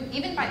to you,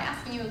 even by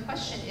asking you a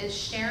question, is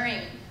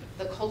sharing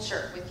the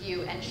culture with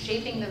you and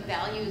shaping the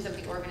values of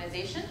the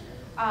organization.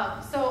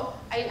 So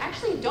I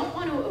actually don't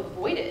want to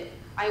avoid it.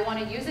 I want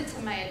to use it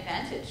to my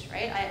advantage,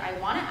 right? I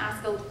want to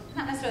ask,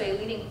 not necessarily a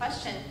leading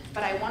question,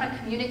 but I want to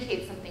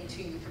communicate something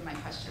to you through my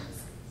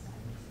questions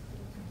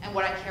and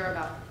what I care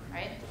about,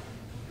 right?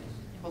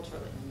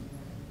 Culturally.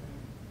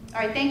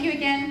 All right, thank you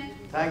again.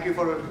 Thank you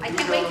for. I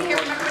can't wait to hear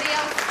from